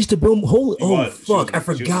 She's engaged to Bill Maher? I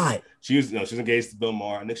forgot. She was engaged to Bill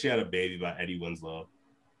Maher. I think she had a baby by Eddie Winslow.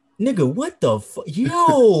 Nigga, what the fuck?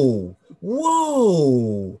 Yo!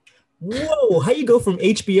 Whoa! How you go from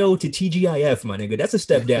HBO to TGIF, my nigga? That's a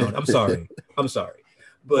step down. I'm sorry.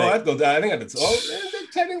 But I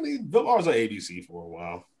think technically Bill Maher was on ABC for a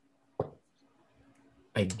while.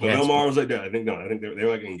 I guess Bill Maher was like that. I think they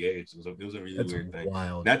were like engaged. It was a really weird thing.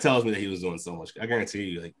 Wild. That tells me that he was doing so much. I guarantee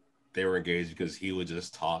you, like, they were engaged because he would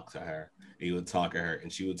just talk to her. He would talk to her,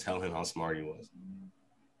 and she would tell him how smart he was.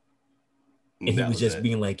 And he was just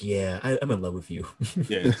being like, yeah, I'm in love with you.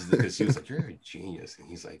 Yeah, because she was like, you're a genius. And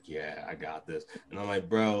he's like, yeah, I got this. And I'm like,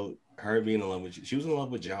 bro, her being in love with you, she was in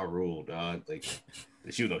love with Ja Rule, dog. Like,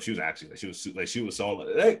 she was so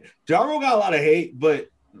like, Ja Rule got a lot of hate, but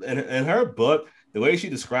in her book, the way she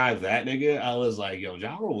described that nigga, I was like, yo,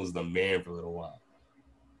 Ja Rule was the man for a little while.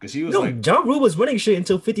 Because she was Ja Rule was running shit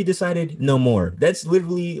until 50 decided no more. That's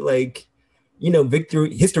literally like,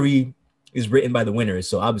 history is written by the winners.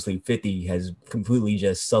 So obviously 50 has completely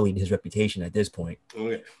just sullied his reputation at this point.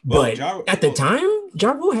 Okay. But at the time,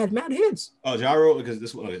 Ja Rule had mad hits. Oh, Ja Rule, because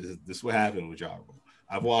this is what happened with Ja Rule.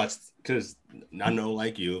 I've watched, because I know,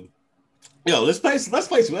 like you, let's play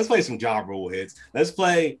some Ja Rule hits. Let's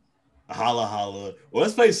play Holla Holla, or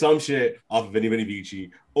let's play some shit off of Vinny Vinny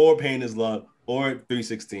Vici, or Pain Is Love, or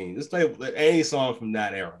 316. Let's play any song from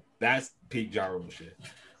that era. That's peak Ja Rule shit.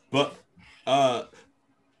 But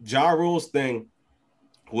Ja Rule's thing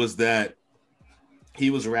was that he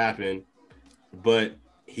was rapping, but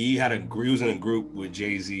he was in a group with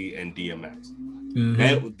Jay-Z and DMX.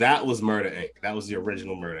 Mm-hmm. That was Murder Inc. That was the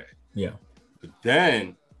original Murder Inc. Yeah. But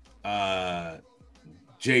then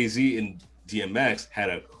Jay-Z and DMX had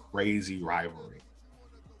a crazy rivalry.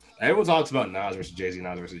 Everyone talks about Nas versus Jay-Z,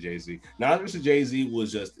 Nas versus Jay-Z. Nas versus Jay-Z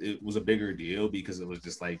was a bigger deal because it was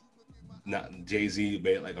just like, not Jay-Z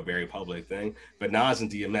made it like a very public thing, but Nas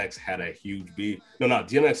and DMX had a huge beef.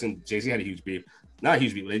 DMX and Jay-Z had a huge beef. Not a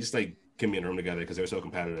huge beef, they just like came in a room together because they were so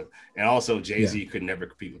competitive. And also Jay-Z could never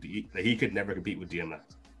compete with DMX.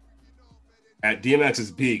 At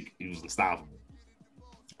DMX's peak, he was unstoppable.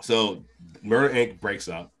 So Murder Inc. breaks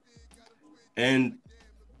up, and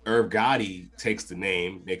Irv Gotti takes the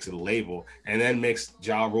name, makes it a label, and then makes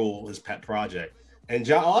Ja Rule his pet project. And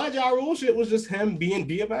a lot of Ja Rule shit was just him being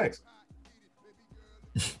DMX.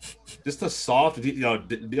 Just a soft, Ja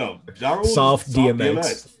Rule soft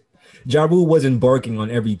DMX. Ja Rule wasn't barking on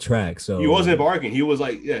every track, so he wasn't barking. He was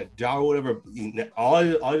like, Ja Rule, whatever. All he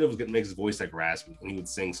did was make his voice like raspy, and he would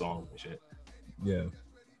sing songs and shit. Yeah,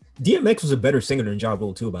 DMX was a better singer than Ja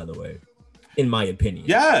Rule too, by the way, in my opinion.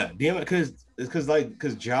 Yeah, DMX, because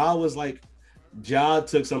Ja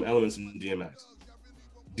took some elements from DMX.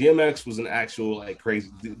 DMX was an actual like crazy.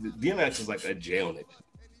 DMX is like a jail nigga.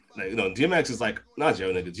 Like, DMX is like not jail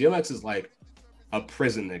nigga. DMX is like a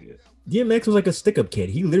prison nigga. DMX was like a stick-up kid.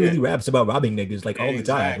 He literally raps about robbing niggas like all the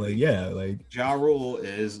time. Like Ja Rule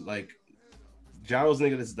is like Ja Rule's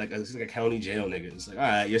nigga. That's like a county jail nigga. It's like, all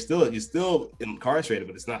right, you're still incarcerated,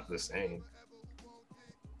 but it's not the same.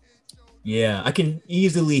 Yeah, I can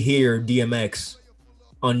easily hear DMX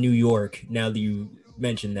on New York now that you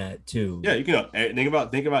mentioned that too. Yeah, you can think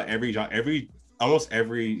about almost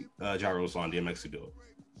every Ja Rule song DMX could do it.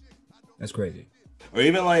 That's crazy. Or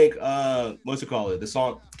even like what's it called? The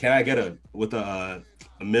song "Can I Get a" with a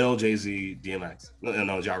Mill, Jay-Z, DMX.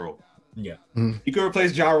 No, Ja Rule. Yeah, you could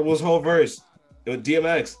replace Ja Rule's whole verse with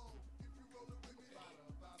DMX.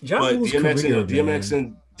 Ja Rule's DMX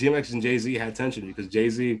and Jay-Z had tension because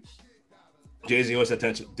Jay-Z always had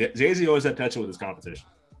tension. Jay-Z always had tension with his competition.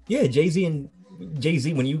 Yeah,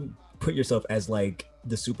 Jay-Z, when you put yourself as like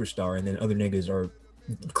the superstar and then other niggas are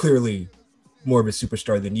clearly more of a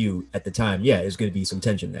superstar than you at the time, yeah, there's going to be some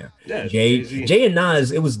tension there. Yeah, Jay and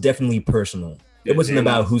Nas, it was definitely personal. It wasn't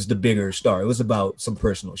about who's the bigger star. It was about some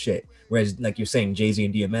personal shit. Whereas, like you're saying, Jay-Z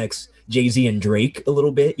and DMX, Jay-Z and Drake a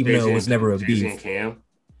little bit, even though it was never a beef. Jay-Z and Cam.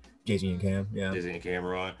 Jay-Z and Cam, yeah. Jay-Z and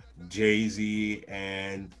Cameron. Jay-Z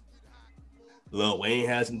and Lil Wayne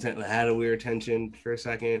had a weird tension for a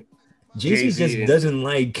second. Jay-Z just doesn't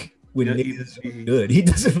like when niggas are good. He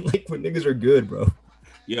doesn't like when niggas are good, bro.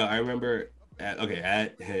 Yeah, I remember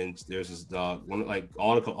at Hinge, there's this dog.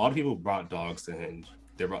 All the people brought dogs to Hinge.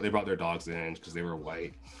 They brought their dogs to Hinge because they were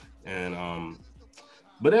white, and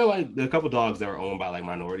but there were a couple dogs that were owned by like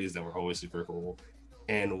minorities that were always super cool.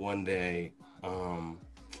 And one day,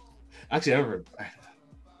 actually,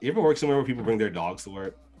 you ever work somewhere where people bring their dogs to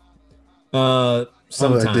work?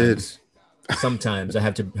 Sometimes. I did. Sometimes I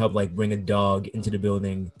have to help like bring a dog into the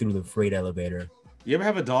building through the freight elevator. You ever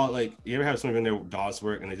have a dog you ever have someone bring their dogs to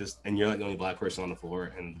work and you're like the only black person on the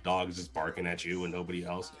floor and the dog is just barking at you and nobody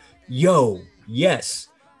else? Yo, yes.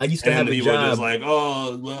 I used to have a job. Just like,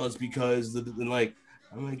 oh, well, it's because I'm like,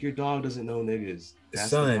 your dog doesn't know niggas. That's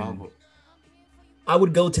the problem. I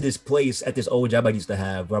would go to this place at this old job I used to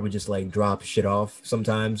have where I would just like drop shit off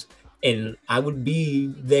sometimes. And I would be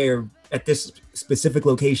there at this specific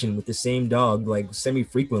location with the same dog like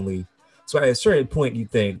semi-frequently. So at a certain point you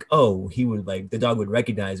think, oh, he would the dog would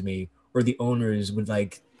recognize me, or the owners would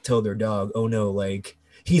like tell their dog, oh no, like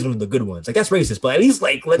he's one of the good ones. Like that's racist, but at least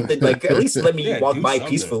let me walk by something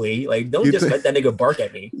peacefully. Like don't let that nigga bark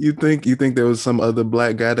at me. You think there was some other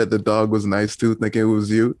black guy that the dog was nice to, thinking it was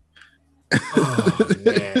you? Oh,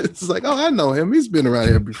 man. It's like, oh, I know him. He's been around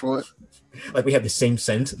here before. Like we have the same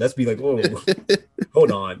scent. Let's be like, oh,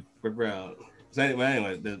 hold on. We're proud. So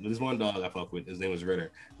anyway, this one dog I fuck with, his name was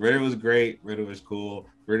Ritter. Ritter was great. Ritter was cool.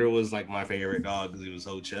 Ritter was like my favorite dog because he was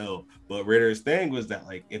so chill. But Ritter's thing was that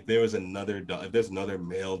like if there's another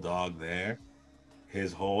male dog there,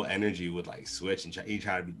 his whole energy would like switch and he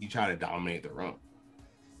try to dominate the room.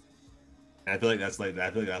 And I feel like that's like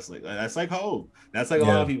Hov. That's like a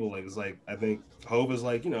lot of people. Like it's like I think Hov is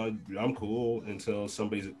like, I'm cool until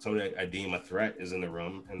somebody I deem a threat is in the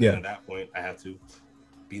room, and then at that point I have to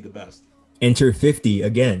be the best. Enter 50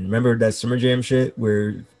 again. Remember that Summer Jam shit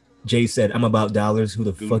where Jay said, "I'm about dollars. Who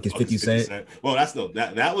the fuck is 50 Cent?" Well,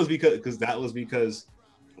 that was because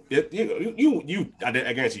I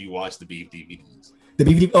guarantee you watched the Beef DVDs. The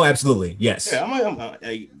BVD. Oh, absolutely. Yes.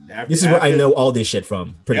 Yeah, this is where I know all this shit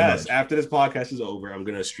from. Pretty much. After this podcast is over, I'm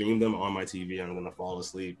gonna stream them on my TV. I'm gonna fall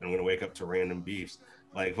asleep. I'm gonna wake up to random beefs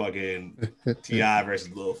like fucking T.I. versus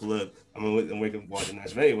Lil Flip. I'm gonna wake up watching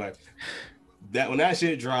that. But anyway, when that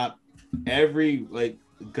shit dropped,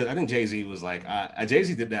 because I think Jay-Z was like,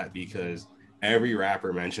 Jay-Z did that because every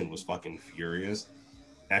rapper mentioned was fucking furious.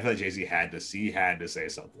 And I feel like Jay-Z had to say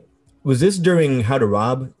something. Was this during How to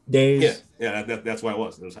Rob days? Yeah, that's why it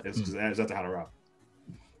was. It's after How to Rob.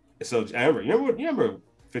 So I remember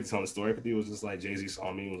 50 telling the story. 50 was just like, Jay-Z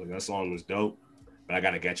saw me and was like, that song was dope, but I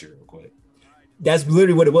gotta get you real quick. That's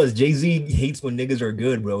literally what it was. Jay-Z hates when niggas are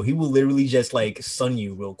good, bro. He will literally just like sun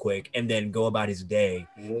you real quick and then go about his day.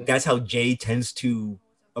 Mm-hmm. That's how Jay tends to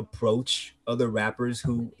approach other rappers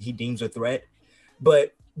who he deems a threat.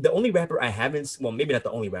 But the only rapper I haven't, well, maybe not the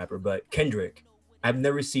only rapper, but Kendrick. I've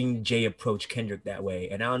never seen Jay approach Kendrick that way.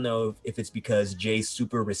 And I don't know if it's because Jay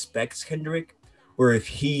super respects Kendrick or if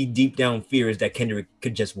he deep down fears that Kendrick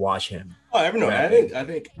could just wash him. Oh, I don't know.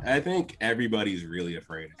 I think everybody's really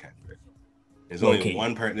afraid of Kendrick. There's only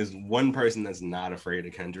one person. There's one person that's not afraid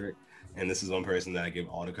of Kendrick, and this is one person that I give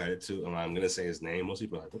all the credit to. And I'm gonna say his name. Most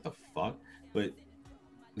people are like, "What the fuck?" But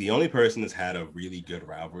the only person that's had a really good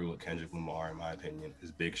rivalry with Kendrick Lamar, in my opinion,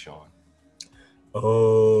 is Big Sean.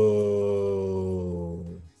 Oh,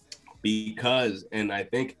 because, and I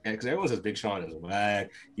think because everyone says Big Sean is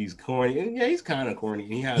whack, he's corny, and yeah, he's kind of corny.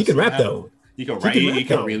 He can rap though. He can rap. He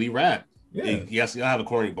can really rap. Yeah. Yes, he'll have a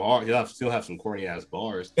corny bar. He'll still have some corny ass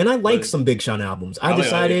bars. And I like some Big Sean albums. I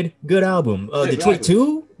decided good album. Detroit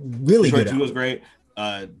 2, really Detroit good. 2 was great.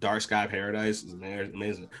 Dark Sky Paradise is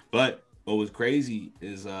amazing. But what was crazy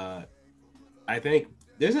is I think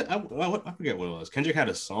there's I forget what it was. Kendrick had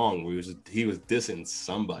a song where he was dissing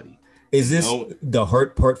somebody. Is this The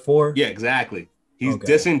Hurt Part 4? Yeah, exactly. He's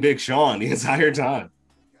dissing Big Sean the entire time.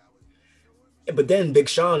 But then Big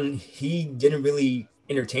Sean, he didn't really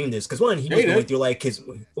entertain this because one, he was going through like his.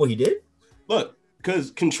 Oh, he did. Look,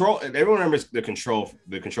 because Control. Everyone remembers the Control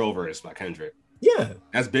verse by Kendrick. Yeah,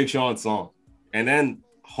 that's Big Sean's song. And then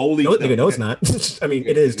holy, no, it's not. I mean,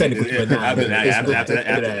 it is technically. But after that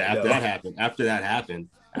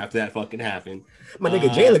fucking happened. My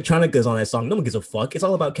nigga Jay Electronica is on that song. No one gives a fuck. It's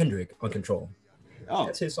all about Kendrick on Control. Oh,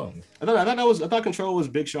 that's his song. I thought Control was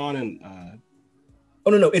Big Sean and. Oh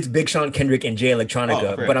no, it's Big Sean, Kendrick, and Jay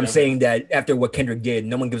Electronica. But I'm saying that after what Kendrick did,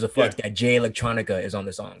 no one gives a fuck that Jay Electronica is on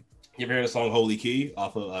the song. You ever heard the song "Holy Key"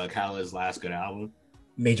 off of Khaled's last good album?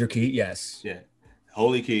 Major Key, yes. Yeah,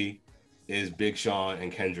 "Holy Key" is Big Sean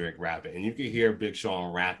and Kendrick rapping, and you can hear Big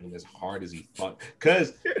Sean rapping as hard as he fuck.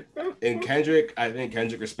 Because in Kendrick, I think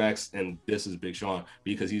Kendrick respects and this is Big Sean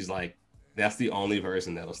because he's like, that's the only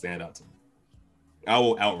person that'll stand out to me. I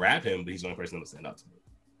will out rap him, but he's the only person that'll stand out to me.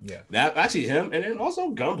 Yeah, that actually him, and then also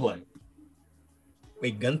Gunplay.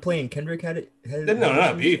 Wait, Gunplay and Kendrick had it? No,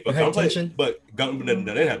 not beef, but Gunplay. But they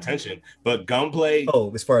didn't have tension. But Gunplay.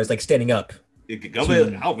 Oh, as far as like standing up.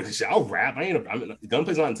 Gunplay, I'll rap.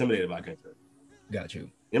 Gunplay's not intimidated by Kendrick. Got you.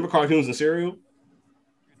 Remember Cartoons and Cereal?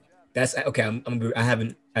 That's okay.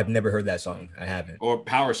 I've never heard that song. I haven't. Or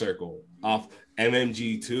Power Circle off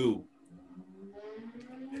MMG2.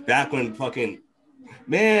 Back when fucking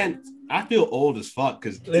man. I feel old as fuck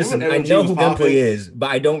because listen, I know who Gunplay is, but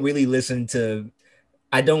I don't really listen to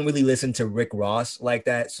Rick Ross like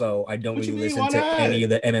that, so I don't really listen to any of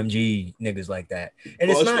the MMG niggas like that.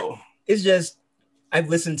 And it's just I've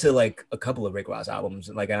listened to like a couple of Rick Ross albums,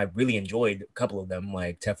 and like I really enjoyed a couple of them,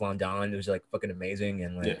 like Teflon Don, it was like fucking amazing,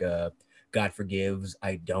 and like God Forgives,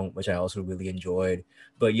 which I also really enjoyed.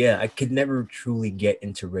 But yeah, I could never truly get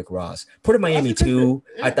into Rick Ross. Port of Miami 2,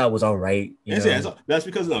 I thought was all right. That's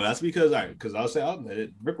because I'll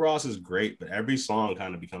say Rick Ross is great, but every song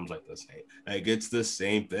kind of becomes like the same. Like it's the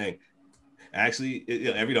same thing. Actually,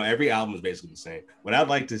 every album is basically the same. What I'd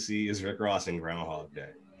like to see is Rick Ross and Groundhog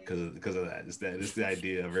Day because of that. It's the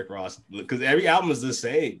idea of Rick Ross because every album is the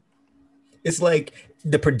same. It's like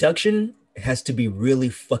the production has to be really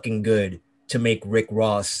fucking good to make Rick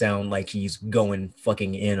Ross sound like he's going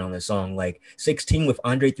fucking in on the song. Like 16 with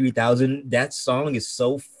Andre 3000, that song is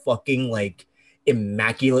so fucking like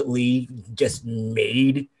immaculately just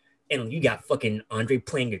made. And you got fucking Andre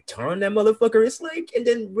playing guitar on that motherfucker. It's like, and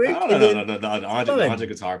then Rick. The Andre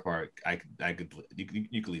guitar part,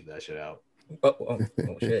 you could leave that shit out. Oh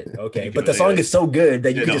shit. Okay, but the song is so good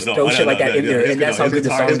that you can just throw shit like that in there, and that's how good the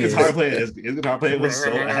song is. His guitar playing was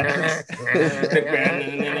so ass.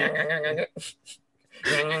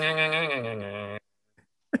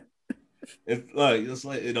 It's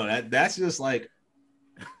like that's just like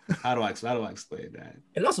how do I explain that?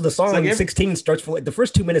 And also the song 16 starts for like the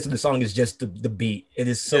first 2 minutes of the song is just the beat. It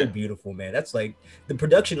is so beautiful, man. That's like the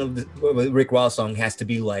production of the Rick Ross song has to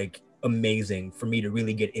be like amazing for me to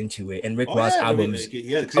really get into it. And Rick Ross albums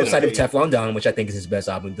outside of Teflon Don, which I think is his best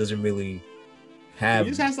album, doesn't really have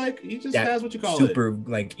he just has what you call super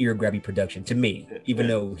like ear grabby production to me, even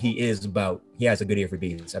though he has a good ear for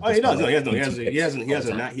beats. He does. He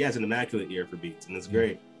has an immaculate ear for beats, and it's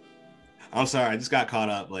great. I'm sorry, I just got caught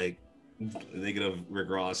up like thinking of Rick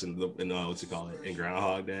Ross and in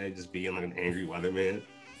Groundhog Day, just being like an angry weatherman.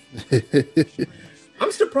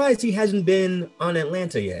 I'm surprised he hasn't been on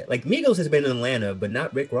Atlanta yet. Like Migos has been in Atlanta, but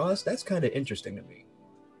not Rick Ross. That's kind of interesting to me.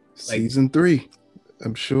 Season 3,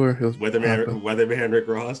 I'm sure he'll Weatherman Rick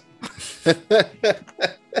Ross.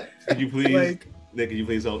 Could you please, Nick? Could you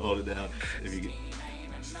please hold it down? If you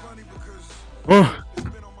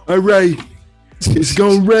all right, it's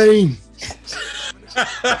gonna rain.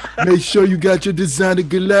 Make sure you got your designer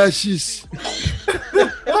galoshes,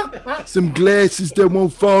 some glasses that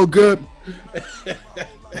won't fog up.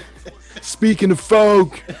 Speaking of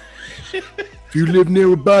fog, if you live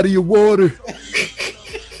near a body of water,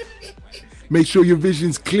 make sure your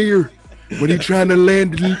vision's clear when you're trying to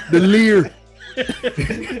land the Lear.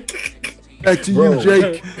 Back to Bro. you,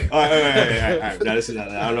 Jake. All right. Now, this is,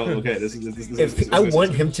 I don't know. Okay, this If I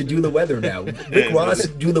want him to do the weather now, Rick Ross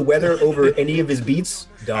do the weather over any of his beats,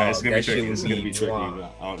 dog. All right, it's gonna be that shit tricky. would This is gonna be tricky.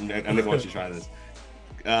 wow. I'm gonna want you to try this.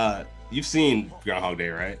 You've seen Groundhog Day,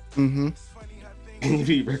 right? Mm-hmm. Can you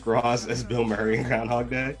beat Rick Ross as Bill Murray in Groundhog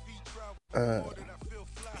Day?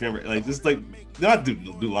 Remember, like just like not do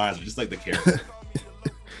lines, but just like the character.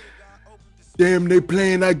 Damn, they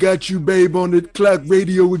playing "I Got You, Babe" on the clock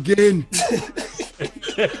radio again.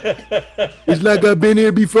 It's like I've been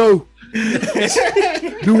here before.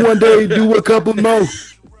 Do one day, do a couple more.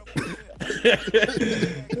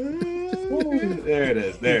 There it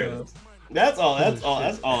is. That's all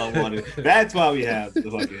I wanted. That's why we have the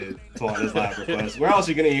fucking Twan's live request. Where else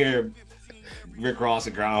are you gonna hear Rick Ross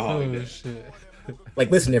and Groundhog Day? Shit. Like,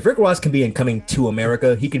 listen, if Rick Ross can be in Coming to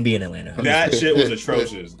America, he can be in Atlanta. That shit was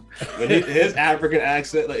atrocious. When his African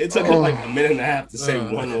accent, like it took him like a minute and a half to say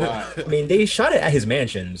one line. I mean, they shot it at his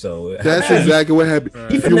mansion, so That's exactly what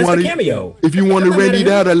happened. he finessed the cameo. If you want to rent it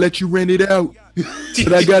out, I'll let you rent it out.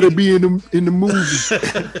 But I gotta be in the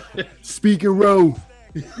movie. Speaking row.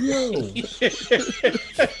 Yo.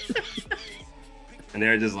 And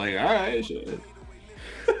they're just like, all right, shit.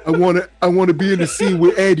 I wanna be in the scene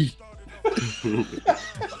with Eddie.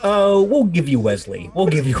 We'll give you Wesley. We're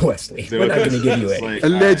not gonna give you It's Eddie. like, A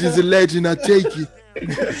legend's a legend. I take it. and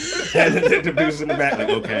the producer in the back, like,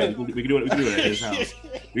 okay, we can do it at his house.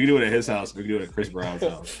 We can do it at his house. We can do it at Chris Brown's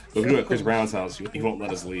house. We can do it at Chris Brown's house. He won't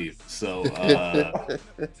let us leave. So,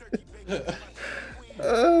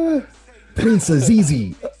 Prince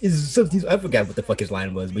Azizi is something. I forgot what the fuck his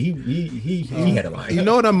line was, but he had a line. You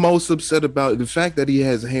know what I'm most upset about? The fact that he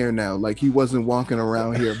has hair now. Like he wasn't walking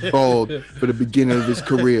around here bald for the beginning of his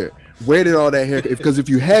career. Where did all that hair? Because if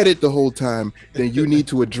you had it the whole time, then you need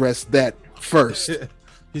to address that first.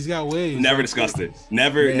 He's got waves. never discussed it.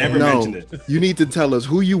 Never No, mentioned it. you need to tell us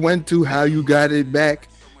who you went to, how you got it back,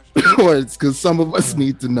 or it's because some of us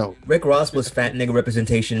need to know. Rick Ross was fat nigga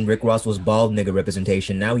representation. Rick Ross was bald nigga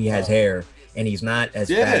representation. Now he has hair, and he's not as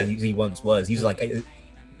fat as he once was. He's like,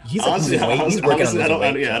 he's Honestly, working on I don't,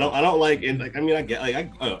 weight. I don't like it. Like, I mean, I get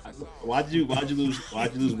like, why'd you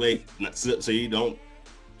lose weight so you don't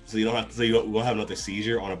won't have another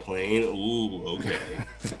seizure on a plane? Ooh, okay.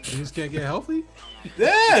 You just can't get healthy.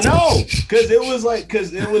 Yeah, no, because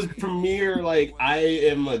it was premiere. Like, I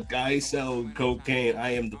am a guy selling cocaine.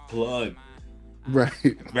 I am the plug. Right.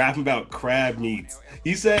 Rapping about crab meats.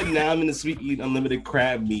 He said, "Now I'm in the sweet eat unlimited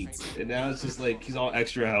crab meats," and now it's just like he's all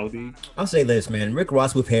extra healthy. I'll say this, man. Rick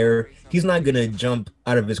Ross with hair, he's not gonna jump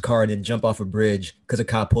out of his car and then jump off a bridge because a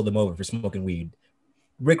cop pulled him over for smoking weed.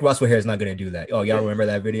 Rick Ross with hair is not gonna do that. Oh, y'all remember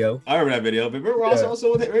that video? I remember that video, but Rick Ross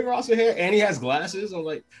also with Rick Ross with hair, and he has glasses. I'm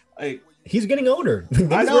like. He's getting older.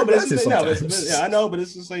 I know, but it's sometimes. I know, but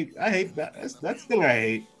it's just like I hate that. That's the thing I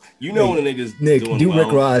hate. You know when the niggas Nick, doing do well.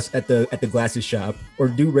 Rick Ross at the glasses shop, or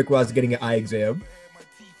do Rick Ross getting an eye exam?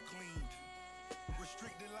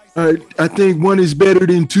 I think one is better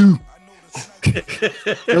than two.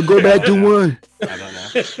 I'll go back to one. I don't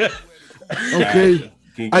know. Okay.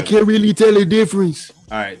 Right. I can't really tell the difference.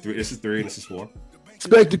 All right, this is 3 and this is 4.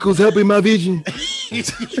 Spectacles helping my vision.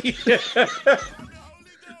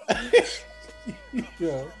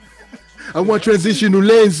 Yeah. I want transitional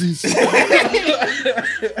lenses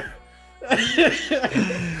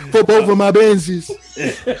for both of my Benzes.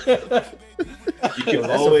 You can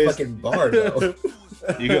That's always a fucking bar, though.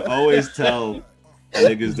 you can always tell a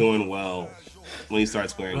nigga's doing well when he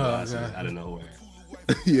starts wearing glasses out of nowhere.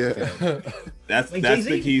 Yeah. That's Like the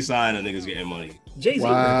Jay-Z? key sign of niggas getting money. Jay-Z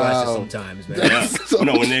wears glasses sometimes, man. Yeah. So-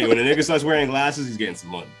 No, when a nigga starts wearing glasses, he's getting some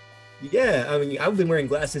money. Yeah, I mean, I've been wearing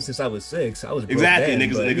glasses since I was 6. I was broke Exactly. then,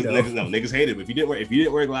 Niggas hate it. But if you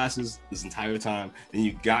didn't wear glasses this entire time, then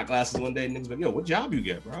you got glasses one day, niggas like, yo, what job you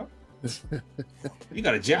get, bro? You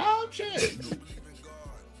got a job? Shit.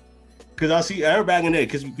 Because I remember back in the day,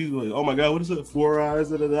 because people are like, oh my God, what is it? 4 eyes,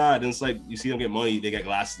 da da da. And it's like, you see them get money, they get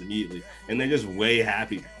glasses immediately. And they're just way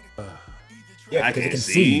happy. Yeah, I because they can can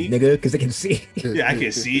see. see, nigga, because they can see. Yeah, I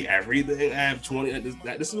can see everything. I have 20.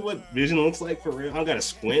 This is what vision looks like for real. I don't got to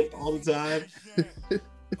squint all the time.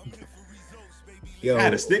 Yo, I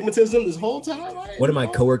had astigmatism this whole time. one of my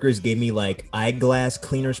coworkers gave me like eyeglass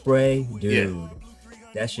cleaner spray. Dude,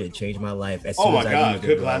 that shit changed my life. As Oh soon my as I God, used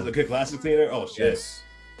good it, bro. glasses cleaner. Oh shit. Yes.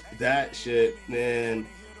 That shit, man.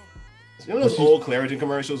 You know those old Claritin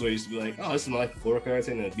commercials where it used to be like, oh, this is my like floor Claritin,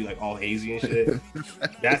 and it'd be like all hazy and shit.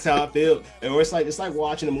 That's how I feel. Or it's like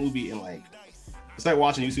watching a movie and like It's like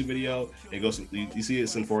watching a YouTube video. It goes, you see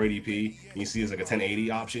it's in 480p, and you see it's like a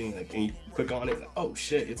 1080 option, like, and you click on it. Like, oh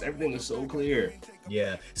shit! Everything is so clear.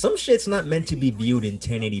 Yeah, some shit's not meant to be viewed in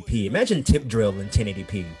 1080p. Imagine Tip Drill in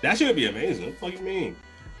 1080p. That should be amazing. What the fuck you mean?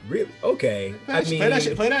 Really? Okay. Play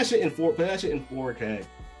that shit in 4K.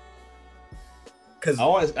 Because I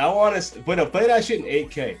want to play that shit in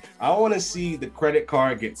 8K. I want to see the credit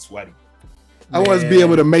card get sweaty. I want to be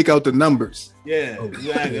able to make out the numbers. Yeah,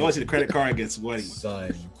 exactly. I want to see the credit card get sweaty.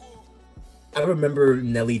 Son, I remember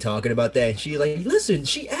Nelly talking about that. And she like, listen,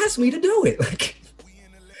 she asked me to do it. Like,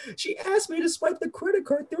 she asked me to swipe the credit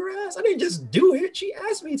card through her ass. I didn't just do it. She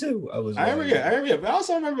asked me to. I remember. But I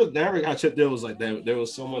also remember how Chip Deal was like that. There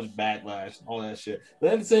was so much backlash, all that shit.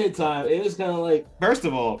 But at the same time, it was kind of like, first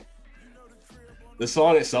of all, the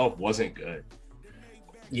song itself wasn't good.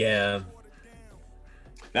 Yeah.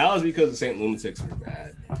 That was because the Saint Lunatics were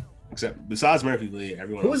bad. Except besides Murphy Lee,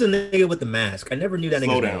 everyone. Who was the nigga with the mask? I never knew that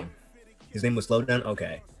nigga's Slowdown. name. His name was Slowdown?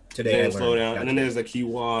 Okay. Today I learned. Slowdown. Gotcha. And then there's like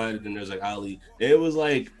Keywan, and there's like Ali. It was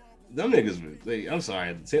like, them niggas were, I'm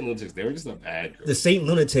sorry, the Saint Lunatics, they were just a bad group. The Saint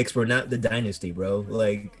Lunatics were not the dynasty, bro.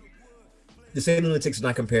 Like, the Saint Lunatics is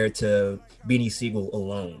not compared to Beanie Siegel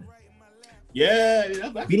alone. Yeah.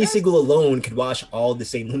 Beanie Siegel alone could wash all the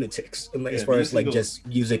Saint Lunatics, like, as far as like Siegel, just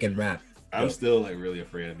music and rap. I'm still like really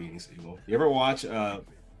afraid of Beanie Siegel. You ever watch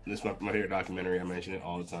this is my favorite documentary, I mention it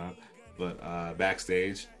all the time, but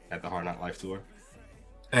Backstage at the Hard Knock Life tour?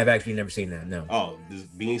 I've actually never seen that, no. Oh, this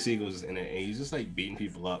Beanie Siegel's in it, and he's just like beating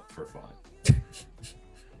people up for fun.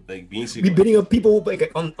 Like Beanie Siegel, Be beating up people like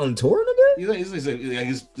on tour, nigga?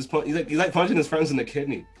 He's like punching his friends in the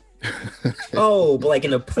kidney. Oh, but like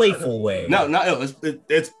in a playful way. No,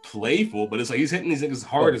 it's playful, but it's like he's hitting these niggas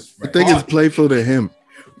hard as I think it's playful to him.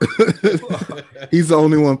 He's the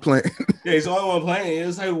only one playing. Yeah, he's the only one playing.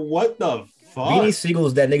 It's like, what the fuck? Beanie Siegel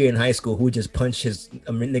is that nigga in high school who would just punch his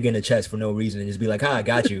nigga in the chest for no reason and just be like, "Ha, I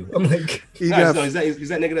got you." I'm like, he's that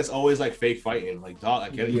nigga that's always like fake fighting, like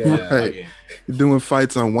dog. Right. Doing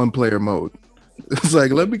fights on one player mode. It's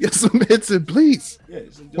like, let me get some hits in, please. Yeah,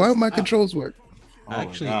 why don't my controls work? I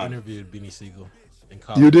actually interviewed Beanie Siegel in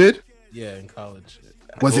college. You did? Yeah, in college.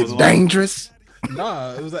 Was it dangerous?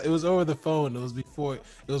 Nah, it was over the phone.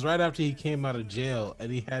 It was right after he came out of jail,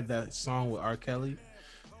 and he had that song with R. Kelly.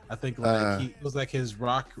 I think it was like his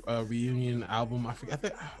rock reunion album. I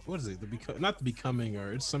forget. What is it? Not the Becoming,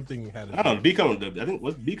 or it's something had. I don't know. Becoming. I think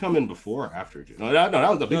was Becoming before or after? No, that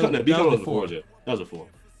was the Becoming. The Becoming was before. That was before.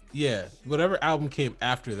 Yeah, whatever album came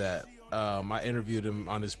after that. I interviewed him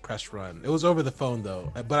on his press run. It was over the phone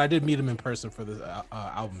though, but I did meet him in person for the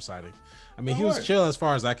album signing. I mean, he was chill as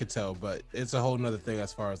far as I could tell, but it's a whole nother thing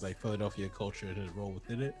as far as like Philadelphia culture and his role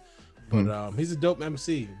within it. But he's a dope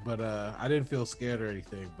MC. But I didn't feel scared or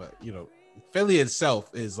anything. But you know, Philly itself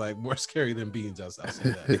is like more scary than Beans. I'll say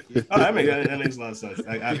that. That makes a lot of sense.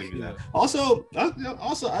 I can do that. Also,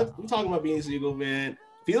 I'm talking about Beanie Siegel, man.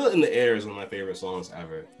 "Feel It in the Air" is one of my favorite songs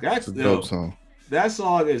ever. That's a dope song. That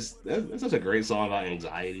song that's such a great song about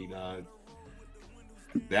anxiety, dog.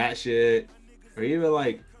 That shit, or even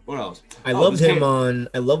like what else? I loved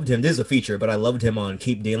him. This is a feature, but I loved him on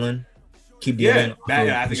 "Keep Dealing." Yeah,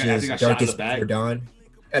 after he got shot in the back. Dawn.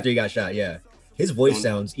 After he got shot, yeah. His voice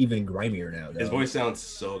sounds even grimier now. Though. His voice sounds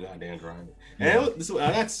so goddamn grimy. And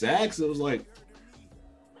I got sad because it was like,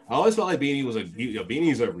 I always felt like Beanie was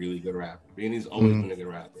Beanie's a really good rapper. Beanie's always been a good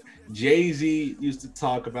rapper. Jay-Z used to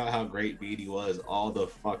talk about how great Beanie was all the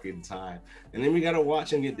fucking time. And then we gotta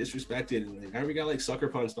watch him get disrespected. And like, we got like sucker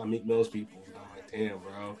punched by Meek Mill's people. And I'm like, damn,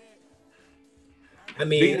 bro. I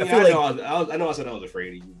mean, Beanie, I know I said I was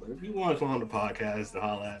afraid of you, but if you want to come on the podcast and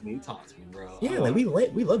holler at me, talk to me, bro. Yeah, like we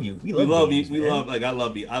love you. We love you. I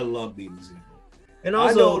love Beanie Siegel. And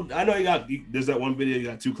also, I know there's that one video you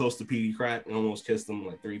got too close to Petey Crack and almost kissed him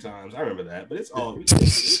like 3 times. I remember that, but it's all we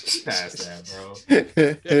past that, bro.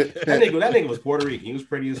 that nigga was Puerto Rican. He was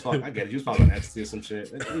pretty as fuck. I get it. He was probably on ecstasy or some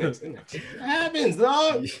shit. It happens,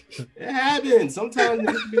 dog. It happens. Sometimes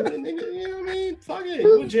niggas be like, nigga, you know what I mean? Fuck it.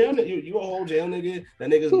 You a jail nigga. You a whole jail nigga.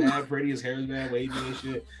 That nigga's mad pretty. His hair is mad wavy and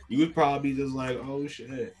shit. You would probably just like, oh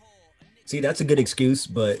shit. See, that's a good excuse,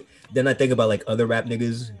 but then I think about like other rap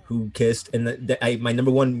niggas who kissed, and my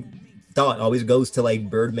number one thought always goes to like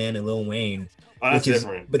Birdman and Lil Wayne, which is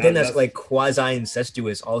different. But then that's like quasi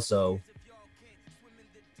incestuous. Also,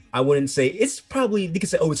 I wouldn't say it's probably you could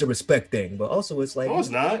say it's a respect thing, but also it's like it's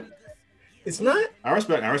not. It's not. I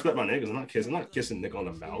respect my niggas. I'm not kissing Nick on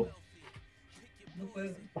the mouth.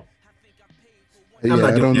 I'm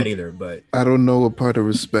not doing that either, but I don't know what part of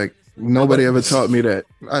respect. Nobody ever taught me that.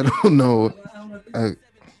 I don't know.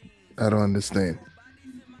 I don't understand.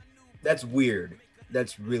 That's weird.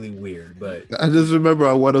 That's really weird. But I just remember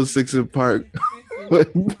on 106 in Park, when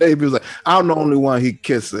Baby was like, "I'm the only one he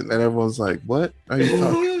kissing," and everyone's like, "What are you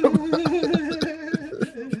talking about?"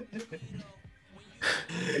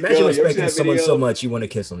 Imagine respecting someone so much you want to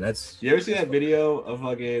kiss them. That's. You ever see that video of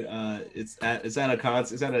fucking? It's at a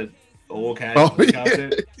concert. It's at an old Cash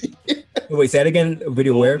concert. Wait, say that again. A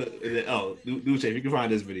video where? Duce, if you can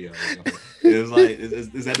find this video, it was like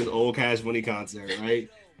it's at this old Cash Money concert, right?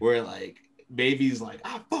 Where like Baby's like,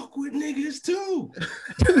 I fuck with niggas too.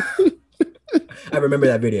 I remember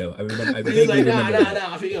that video. I remember. He's like, nah.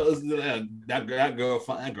 I feel that girl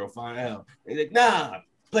fine hell. He's like, nah.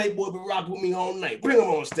 Playboy been rocking with me all night. Bring him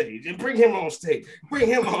on stage and bring him on stage. Bring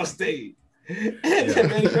him on stage. And then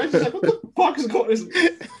Manny Fresh is like, what the fuck is going on?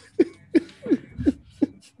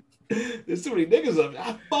 There's too many niggas up there.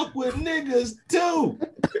 I fuck with niggas too.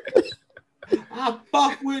 I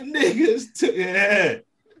fuck with niggas too. Yeah.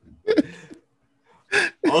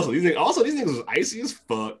 Also, these niggas was icy as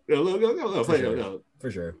fuck.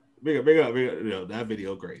 For sure. Big up. That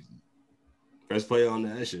video crazy. Press play on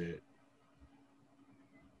that shit.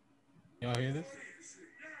 Y'all hear this?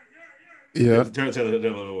 Yeah. Turn the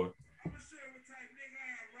door.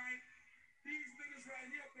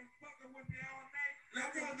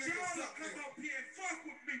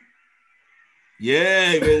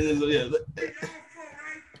 Yeah, man.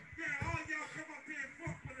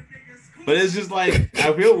 But it's just like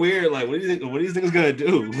I feel weird. Like, what do you think? What are these niggas gonna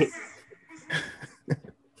do?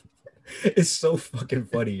 It's so fucking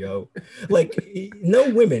funny, yo. Like,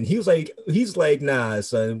 no women. He's like, nah,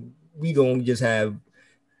 son. We gonna just have.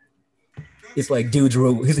 It's like dudes.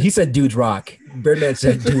 He said dudes rock. Birdman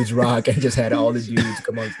said dudes rock, and just had all the dudes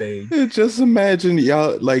come on stage. Just imagine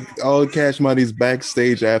y'all like all Cash Money's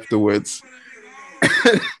backstage afterwards.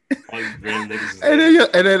 and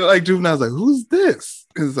then like Juvenile's like, who's this?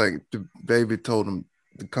 It's like the Baby told him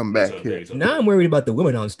to come back here. Now I'm worried about the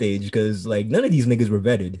women on stage because like none of these niggas were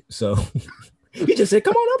vetted. So he just said,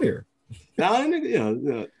 come on up here. Nah,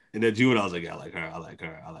 nigga, and then Juvenile's like, I like her.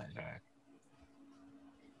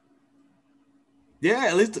 Yeah,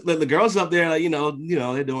 at least the girls up there, like,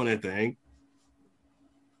 they're doing their thing.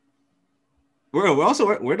 Where'd all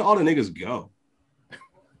the niggas go?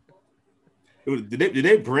 Did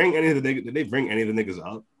they bring any of the niggas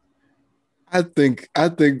up? I think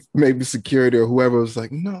maybe security or whoever was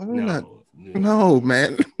like, no,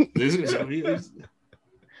 man.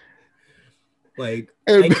 Like,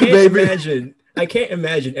 Baby. I can't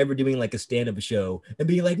imagine ever doing like a stand-up show and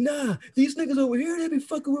being like, nah, these niggas over here, they be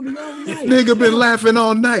fucking with me all night. Nigga been laughing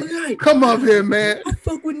all night. Come up here, man. I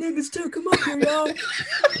fuck with niggas too. Come up here, y'all.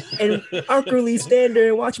 And awkwardly stand there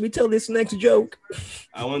and watch me tell this next joke.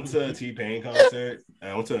 I went to a T-Pain concert.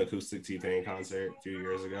 I went to an acoustic T-Pain concert a few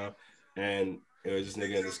years ago. And it was this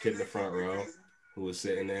nigga and this kid in the front row who was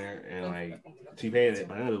sitting there. And like T-Pain at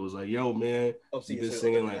the end was like, yo, man, you've been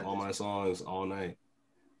singing like all my songs all night.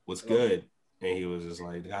 What's good? And he was just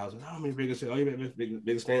like, the guy was like, oh, my biggest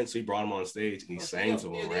fan. So he brought him on stage and he sang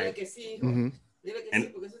to him, right? Mm-hmm. And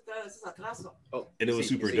it was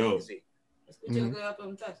super dope. Mm-hmm.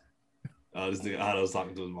 This nigga, I was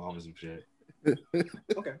talking to his mom or some shit.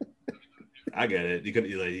 Okay. I get it. You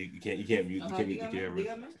can't mute the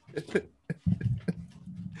camera.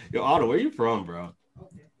 Yo, Otto, where you from, bro?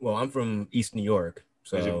 Well, I'm from East New York.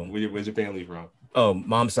 So where's your family from? Oh,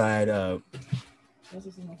 mom's side.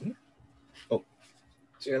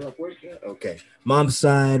 Okay. Mom's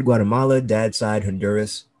side, Guatemala. Dad's side,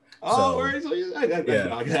 Honduras. Oh, I got the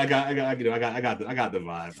vibe. I got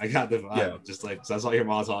the vibe. Yeah. Just like, so I saw your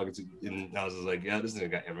mom talking to, and I was just like, yeah, this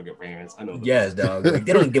nigga got immigrant parents. I know. Yes, dog. Like,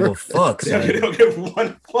 they don't give a fuck. They don't give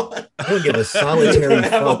one fuck. They don't give a solitary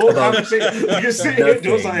fuck about nothing. You're sitting here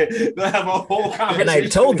doing something. They'll have a whole conversation. And I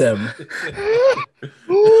told them.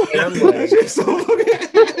 And I'm like,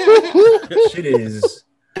 shit is.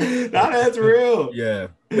 Nah, that's real. Yeah.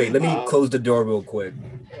 Wait, let me close the door real quick.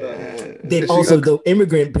 Then also, the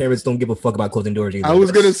immigrant parents don't give a fuck about closing doors either. I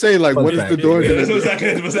was gonna say, like, what is the door gonna do?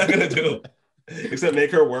 What's that gonna do? Except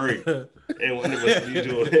make her worry. And what you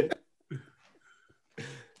doing?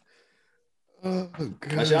 Oh,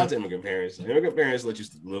 God. Shout out to immigrant parents. Immigrant parents let you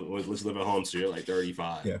live at home, so you're like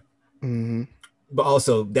 35. Yeah. Mm-hmm. But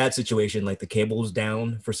also that situation, like the cable's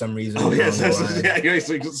down for some reason. Oh yes,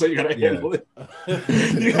 so you gotta handle it.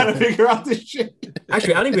 You gotta figure out this shit.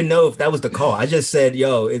 Actually, I don't even know if that was the call. I just said,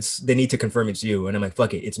 "Yo, they need to confirm it's you," and I'm like,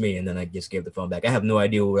 "Fuck it, it's me." And then I just gave the phone back. I have no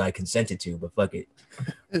idea what I consented to, but fuck it.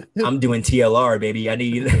 I'm doing TLR, baby. I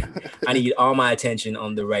need all my attention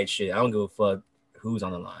on the right shit. I don't give a fuck who's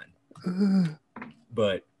on the line.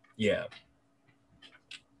 But yeah.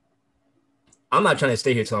 I'm not trying to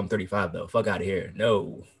stay here till I'm 35 though. Fuck out of here.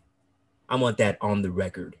 No, I want that on the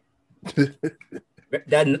record.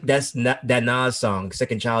 That's not that Nas song,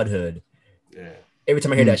 Second Childhood. Yeah. Every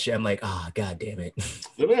time I hear that shit, I'm like, oh, god damn it.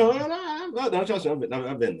 Living at home, no, trust me,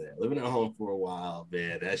 I've been there. Living at home for a while,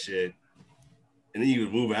 man. That shit. And then you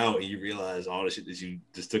would move out and you realize all the shit that you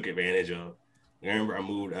just took advantage of. I remember I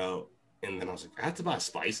moved out and then I was like, I have to buy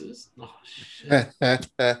spices. Oh shit.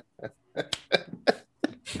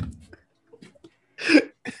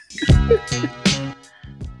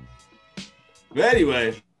 But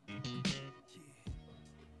anyway,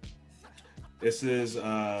 this is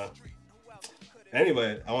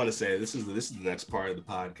anyway, I want to say this is the next part of the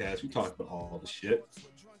podcast. We talked about all the shit.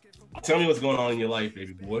 Tell me what's going on in your life,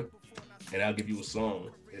 baby boy, and I'll give you a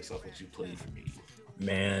song based off what you played for me.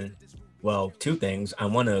 Man, well, two things. I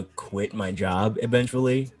want to quit my job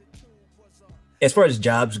eventually. As far as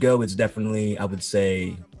jobs go, it's definitely, I would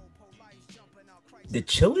say, the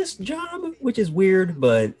chillest job, which is weird,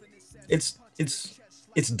 but it's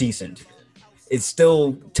decent. It's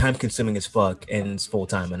still time consuming as fuck and it's full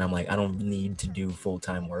time. And I'm like, I don't need to do full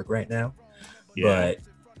time work right now. Yeah. But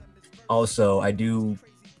also I do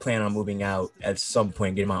plan on moving out at some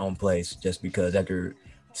point, getting my own place, just because after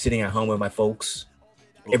sitting at home with my folks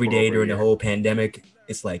every day during the whole pandemic,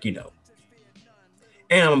 it's like, you know,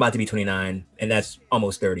 and I'm about to be 29 and that's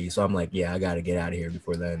almost 30. So I'm like, yeah, I got to get out of here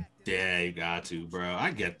before then. Yeah, you got to, bro.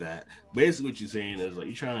 I get that. Basically what you're saying is like,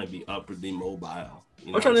 you're trying to be upwardly mobile.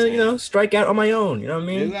 You know I'm trying to, strike out on my own. You know what I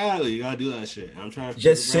mean? Exactly. You gotta do that shit. I'm trying to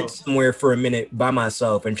just sit somewhere for a minute by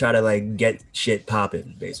myself and try to like get shit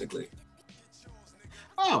popping, basically.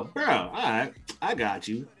 Oh, bro. All right, I got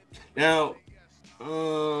you. Now,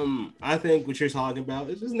 I think what you're talking about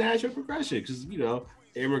is just natural progression, because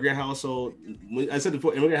immigrant household. I said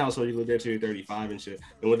before, immigrant household, you live there till you're 35 and shit.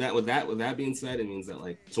 And with that being said, it means that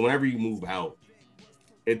like, so whenever you move out,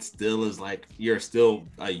 it still is like you're still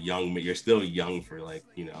young for like,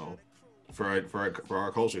 for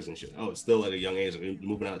our cultures and shit. Oh, it's still like a young age, like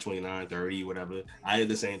moving out at 29, 30, whatever. I did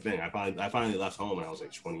the same thing. I finally left home when I was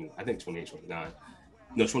like 20, I think 28, 29.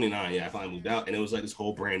 No, 29, yeah, I finally moved out, and it was like this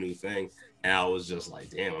whole brand new thing, and I was just like,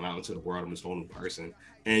 damn, I'm out into the world, I'm this whole new person.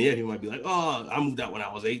 And yeah, people might be like, oh, I moved out when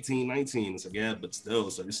I was 18, 19. It's like, yeah, but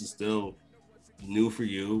still, so this is still new for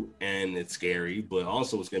you, and it's scary, but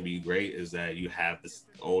also what's going to be great is that you have this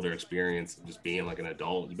older experience of just being like an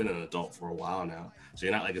adult. You've been an adult for a while now, so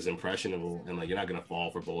you're not like as impressionable, and like you're not going to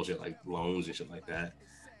fall for bullshit like loans and shit like that.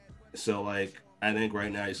 So like, I think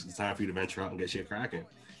right now it's time for you to venture out and get shit cracking.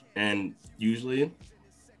 And usually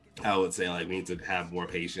I would say like we need to have more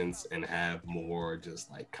patience and have more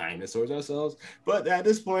just like kindness towards ourselves, but at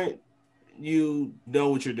this point you know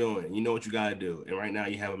what you're doing, you know what you got to do, and right now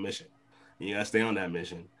you have a mission. You gotta stay on that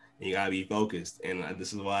mission, and you gotta be focused. And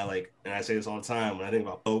this is why, like, and I say this all the time, when I think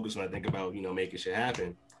about focus, when I think about, making shit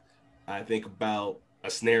happen, I think about a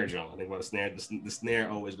snare drum. I think about a snare. The snare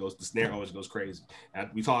always goes crazy. And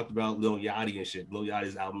we talked about Lil Yachty and shit. Lil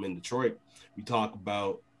Yachty's album in Detroit. We talk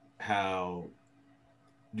about how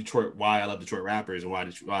why I love Detroit rappers, and why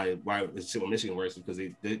shit with Michigan works, because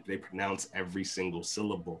they pronounce every single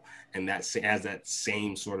syllable, and that has that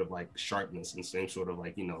same sort of like sharpness and same sort of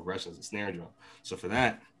like rush as a snare drum. So for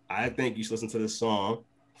that, I think you should listen to this song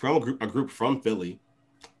from a group from Philly,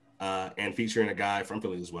 and featuring a guy from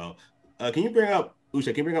Philly as well. Can you bring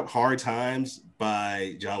up Hard Times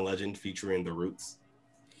by John Legend featuring The Roots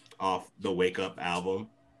off the Wake Up album?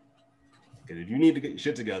 If you need to get your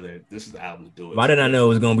shit together, this is the album to do it. Why did I know it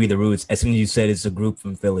was going to be The Roots as soon as you said it's a group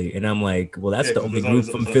from Philly? And I'm like, well, that's the only group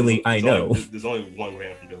from Philly I know. There's only one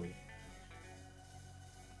band from Philly.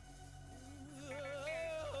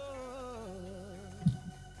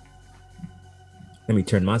 Let me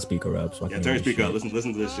turn my speaker up. So I can turn your speaker up. Listen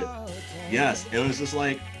to this shit. Yes, and it's just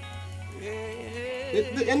like,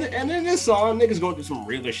 and in this song, niggas going through some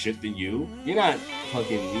realer shit than you. You're not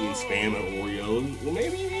fucking eating Spam and Oreos. Well,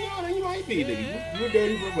 maybe you might be, nigga. You're a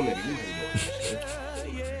dirty Brooklyn nigga. You might be doing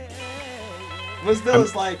shit. But still,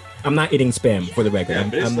 it's like, I'm not eating Spam, for the record.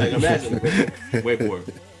 Yeah, I'm like, imagine. Wait for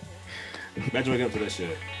it. Imagine waking up to that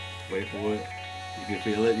shit. Wait for it. You can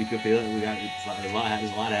feel it. There's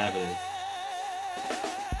a lot happening.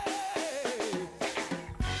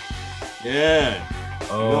 Yeah.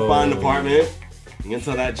 Oh. You're gonna find an apartment. You can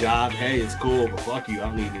tell that job, hey, it's cool, but fuck you. I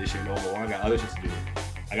don't need this shit no more. I got other shit to do.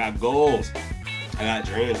 I got goals. I got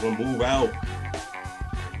dreams. I'm gonna move out.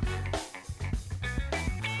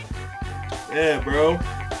 Yeah, bro.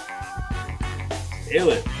 Feel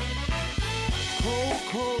it.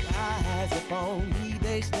 Cold eyes upon me,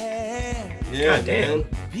 they stare. Yeah, God damn.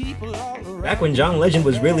 man. Back when John Legend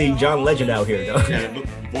was really John Legend out here, though. Yeah,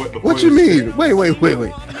 before What you mean? Wait.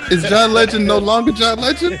 Is John Legend no longer John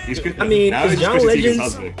Legend? I mean, now is he's John Chrissy Teigen's Legend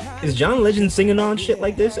husband. is John Legend singing on shit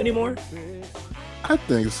like this anymore? I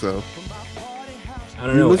think so. I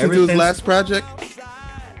don't You know. listen to his last project?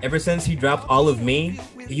 Ever since he dropped All of Me,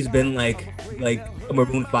 he's been like a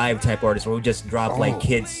Maroon 5 type artist where we just drop like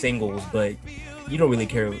kids singles, but you don't really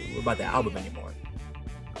care about the album anymore.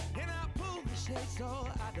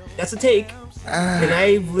 That's a take. And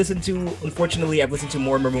I've listened to, unfortunately, I've listened to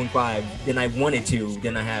more Maroon 5 than I wanted to,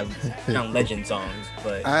 than I have John Legend songs.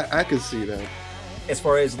 But I can see that. as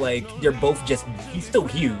far as like, they're both just, he's still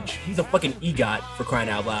huge. He's a fucking EGOT for crying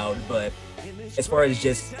out loud. But as far as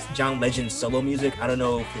just John Legend's solo music, I don't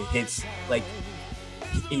know if it hits like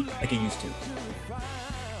it used to.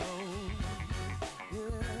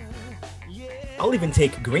 I'll even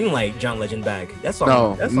take Greenlight John Legend back. That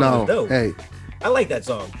song is dope. Hey, I like that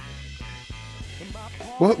song.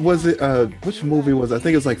 what was it? Which movie was it? I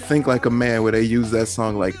think it was like Think Like a Man, where they used that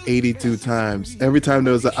song like 82 times. Every time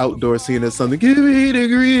there was an outdoor scene or something, give me the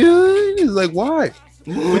green. It's like, why?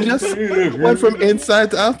 We just went from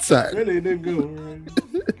inside to outside. Really did go.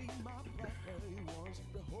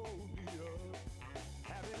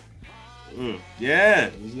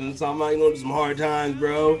 Yeah, it's talking about some hard times,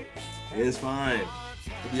 bro. And it's fine.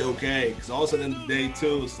 It'll be okay. Because also at the end of the day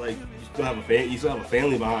too, it's like you still have a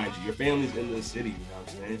family behind you. Your family's in the city. You know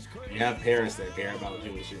what I'm saying? You have parents that care about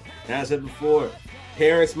you and shit. And as I said before,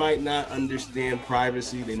 parents might not understand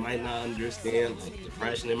privacy. They might not understand like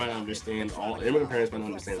depression. They might not understand immigrant parents might not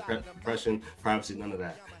understand depression, privacy, none of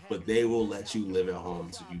that. But they will let you live at home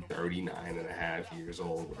until you're 39 and a half years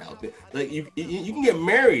old without it. Like you can get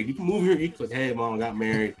married. You can move here. You can like, hey mom, I got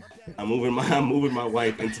married. I'm moving my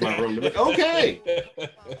wife into my room. They're like, okay.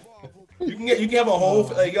 You can have a whole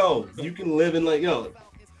like you can live in like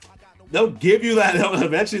they'll give you that.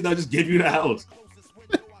 Eventually they'll just give you the house.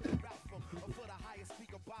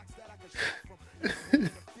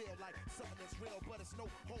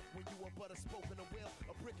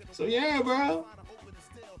 So yeah, bro.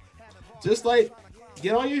 Just like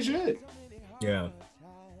get on your shit. Yeah.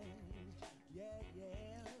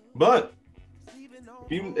 But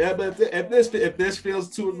if this feels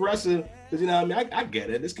too aggressive, because you know what I mean, I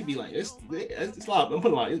get it. This could be like it's a lot. I'm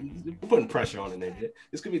putting pressure on it, nigga.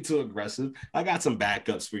 This could be too aggressive. I got some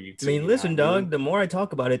backups for you too. I mean, listen, dog. The more I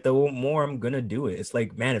talk about it, the more I'm gonna do it. It's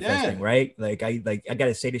like manifesting, right? Like I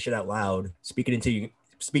gotta say this shit out loud, speak it into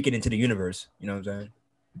the universe. You know what I'm saying?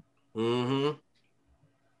 Mm-hmm.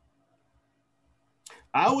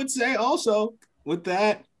 I would say also with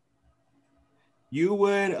that, you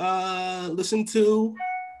would listen to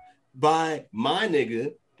by my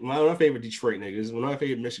nigga, one of my favorite Detroit niggas, one of my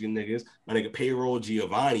favorite Michigan niggas, my nigga Payroll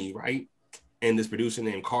Giovanni, right? And this producer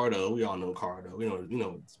named Cardo. We all know Cardo. We know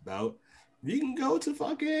what it's about. You can go to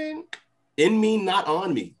fucking In Me, Not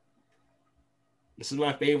On Me. This is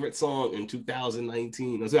my favorite song in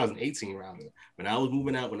 2018 rather. When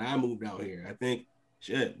I moved out here. I think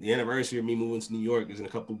the anniversary of me moving to New York is in a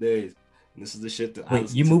couple days. And this is the shit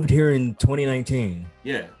that you moved here in 2019.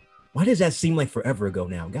 Yeah. Why does that seem like forever ago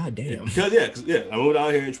now? God damn. Because I moved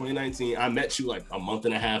out here in 2019. I met you like a month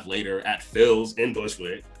and a half later at Phil's in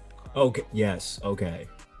Bushwick. Okay. Yes. Okay.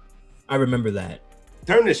 I remember that.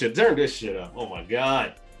 Turn this shit up. Oh my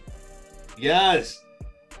God. Yes.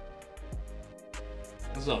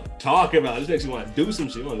 That's what I'm talking about. This makes you want to do some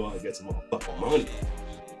shit. You want to go out and get some more fucking money.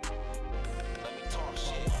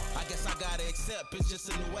 It's just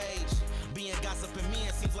a new age. Being gossiping me,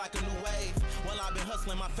 it seems like a new wave. Well, I've been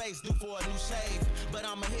hustling my face, due for a new shave. But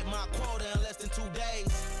I'ma hit my quota in less than 2 days.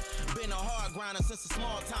 Been a hard grinder since a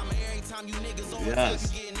small time. Every time you niggas over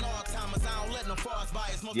yes. you getting all timers. I don't let no false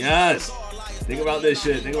bias. Yes. Think about this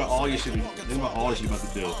shit. Think about all your shit. Think about all the shit you about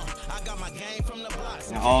to do. I got my game from the blocks.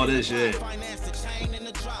 And all this shit. Finance the chain in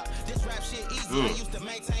the drop. This rap shit easy. I used to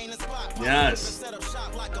maintain a spot. Yes. Set up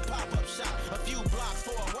shop like a pop-up shop. A few blocks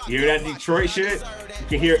for a rock. You hear that Detroit shit? You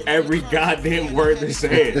can hear every goddamn word they're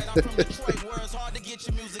saying.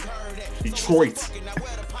 Detroit.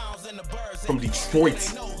 From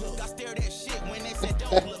Detroit.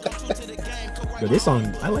 Yo, this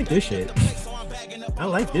song, I like this shit. I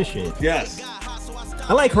like this shit. Yes.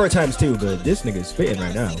 I like Hard Times too, but this nigga's spitting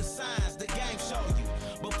right now.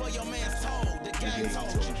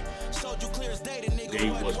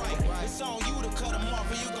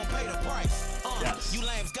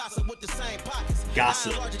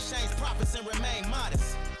 Gossip.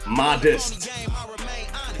 Modest.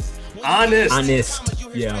 Honest.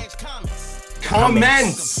 Yeah.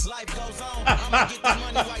 Comments.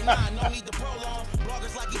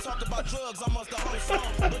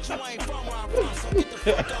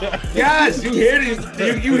 Yes, you hear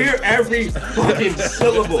it. You hear every fucking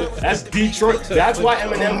syllable. That's Detroit. That's why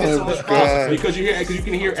Eminem gets so much props, because you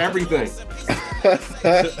can hear everything.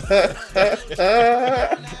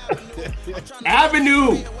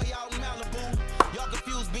 Avenue.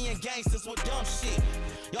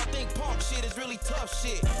 Y'all think punk shit is really tough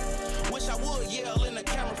shit. Wish I would yell in the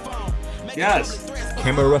camera phone. Yes.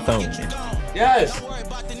 Camera phone. Yes. Don't worry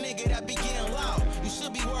about the nigga that be getting loud. You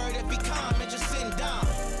should be worried if he calm and just sitting down.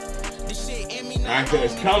 This shit in me now. Alright,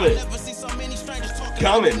 it's coming.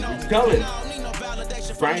 Coming. It's coming.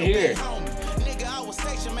 Right here. Nigga, I was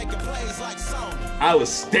stationed making plays like song. I was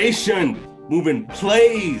stationed moving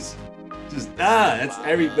plays. Just that's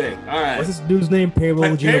everything. All right. What's this dude's name? Payroll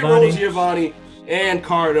Payroll Giovanni. Giovanni and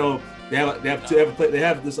Cardo. They have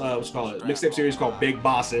this what's it called, mixtape series called Big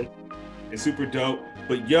Bossin'. It's super dope.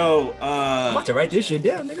 But yo, I'm about to write this shit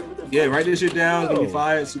down, nigga. Yeah, write this shit down. It's gonna be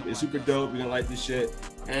fire. It's super dope. We're gonna like this shit.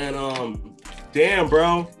 And damn,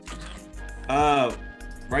 bro.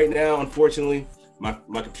 Right now, unfortunately, my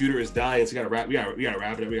computer is dying. So we gotta wrap it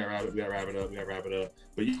up.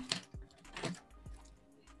 But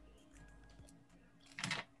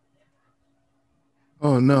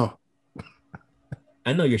Oh no.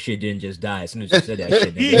 I know your shit didn't just die as soon as you said that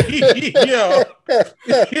shit. Yo.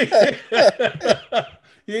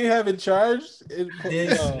 You ain't having charged? This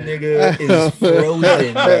nigga is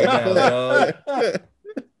frozen right now, dog.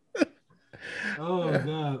 Oh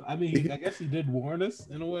god! I mean, I guess he did warn us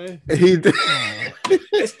in a way. He did.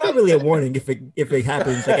 It's not really a warning if it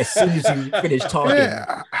happens like as soon as you finish talking.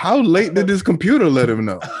 Yeah. How late did his computer let him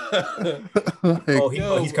know? Like,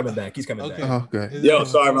 He's coming back. He's coming back. Okay. Yo,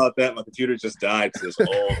 sorry about that. My computer just died. So it's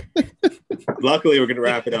old. Luckily, we're gonna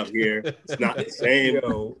wrap it up here. It's not the same.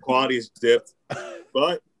 Quality's dipped,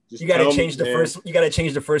 but you gotta change the first. You gotta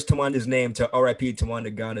change the first Tawanda's name to R.I.P.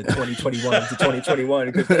 Tawanda Ghana 2021 to 2021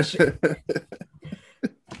 because that shit.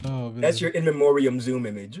 Oh, man. That's your in memoriam Zoom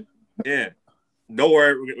image. Yeah. Don't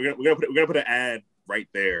worry. We're gonna put an ad right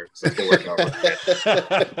there. So don't worry about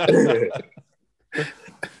that.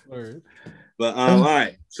 But all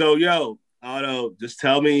right. So yo, Otto, just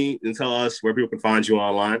tell me and tell us where people can find you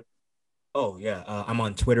online. Oh yeah, I'm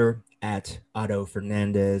on Twitter at Otto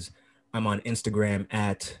Fernandez. I'm on Instagram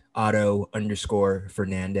at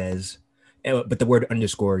Otto_Fernandez. But the word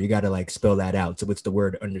underscore, you gotta like spell that out. So it's the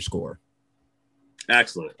word underscore.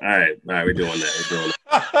 Excellent. All right, we're doing that.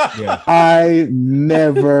 Yeah. I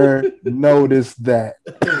never noticed that.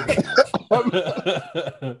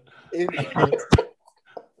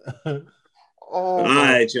 All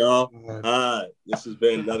right, y'all. This has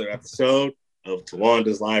been another episode of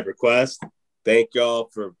Tawanda's Live Request. Thank y'all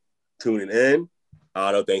for tuning in.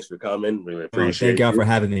 Otto, thanks for coming. Really appreciate it. Thank y'all for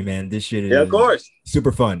having me, man. This shit is of course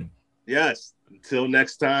super fun. Yes. Until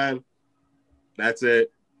next time. That's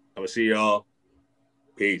it. I'm gonna see y'all.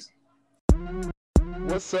 Peace.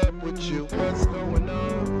 What's up with you? What's going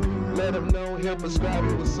on? Let them know, he'll prescribe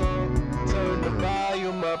you a song. Turn the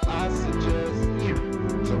volume up, I suggest.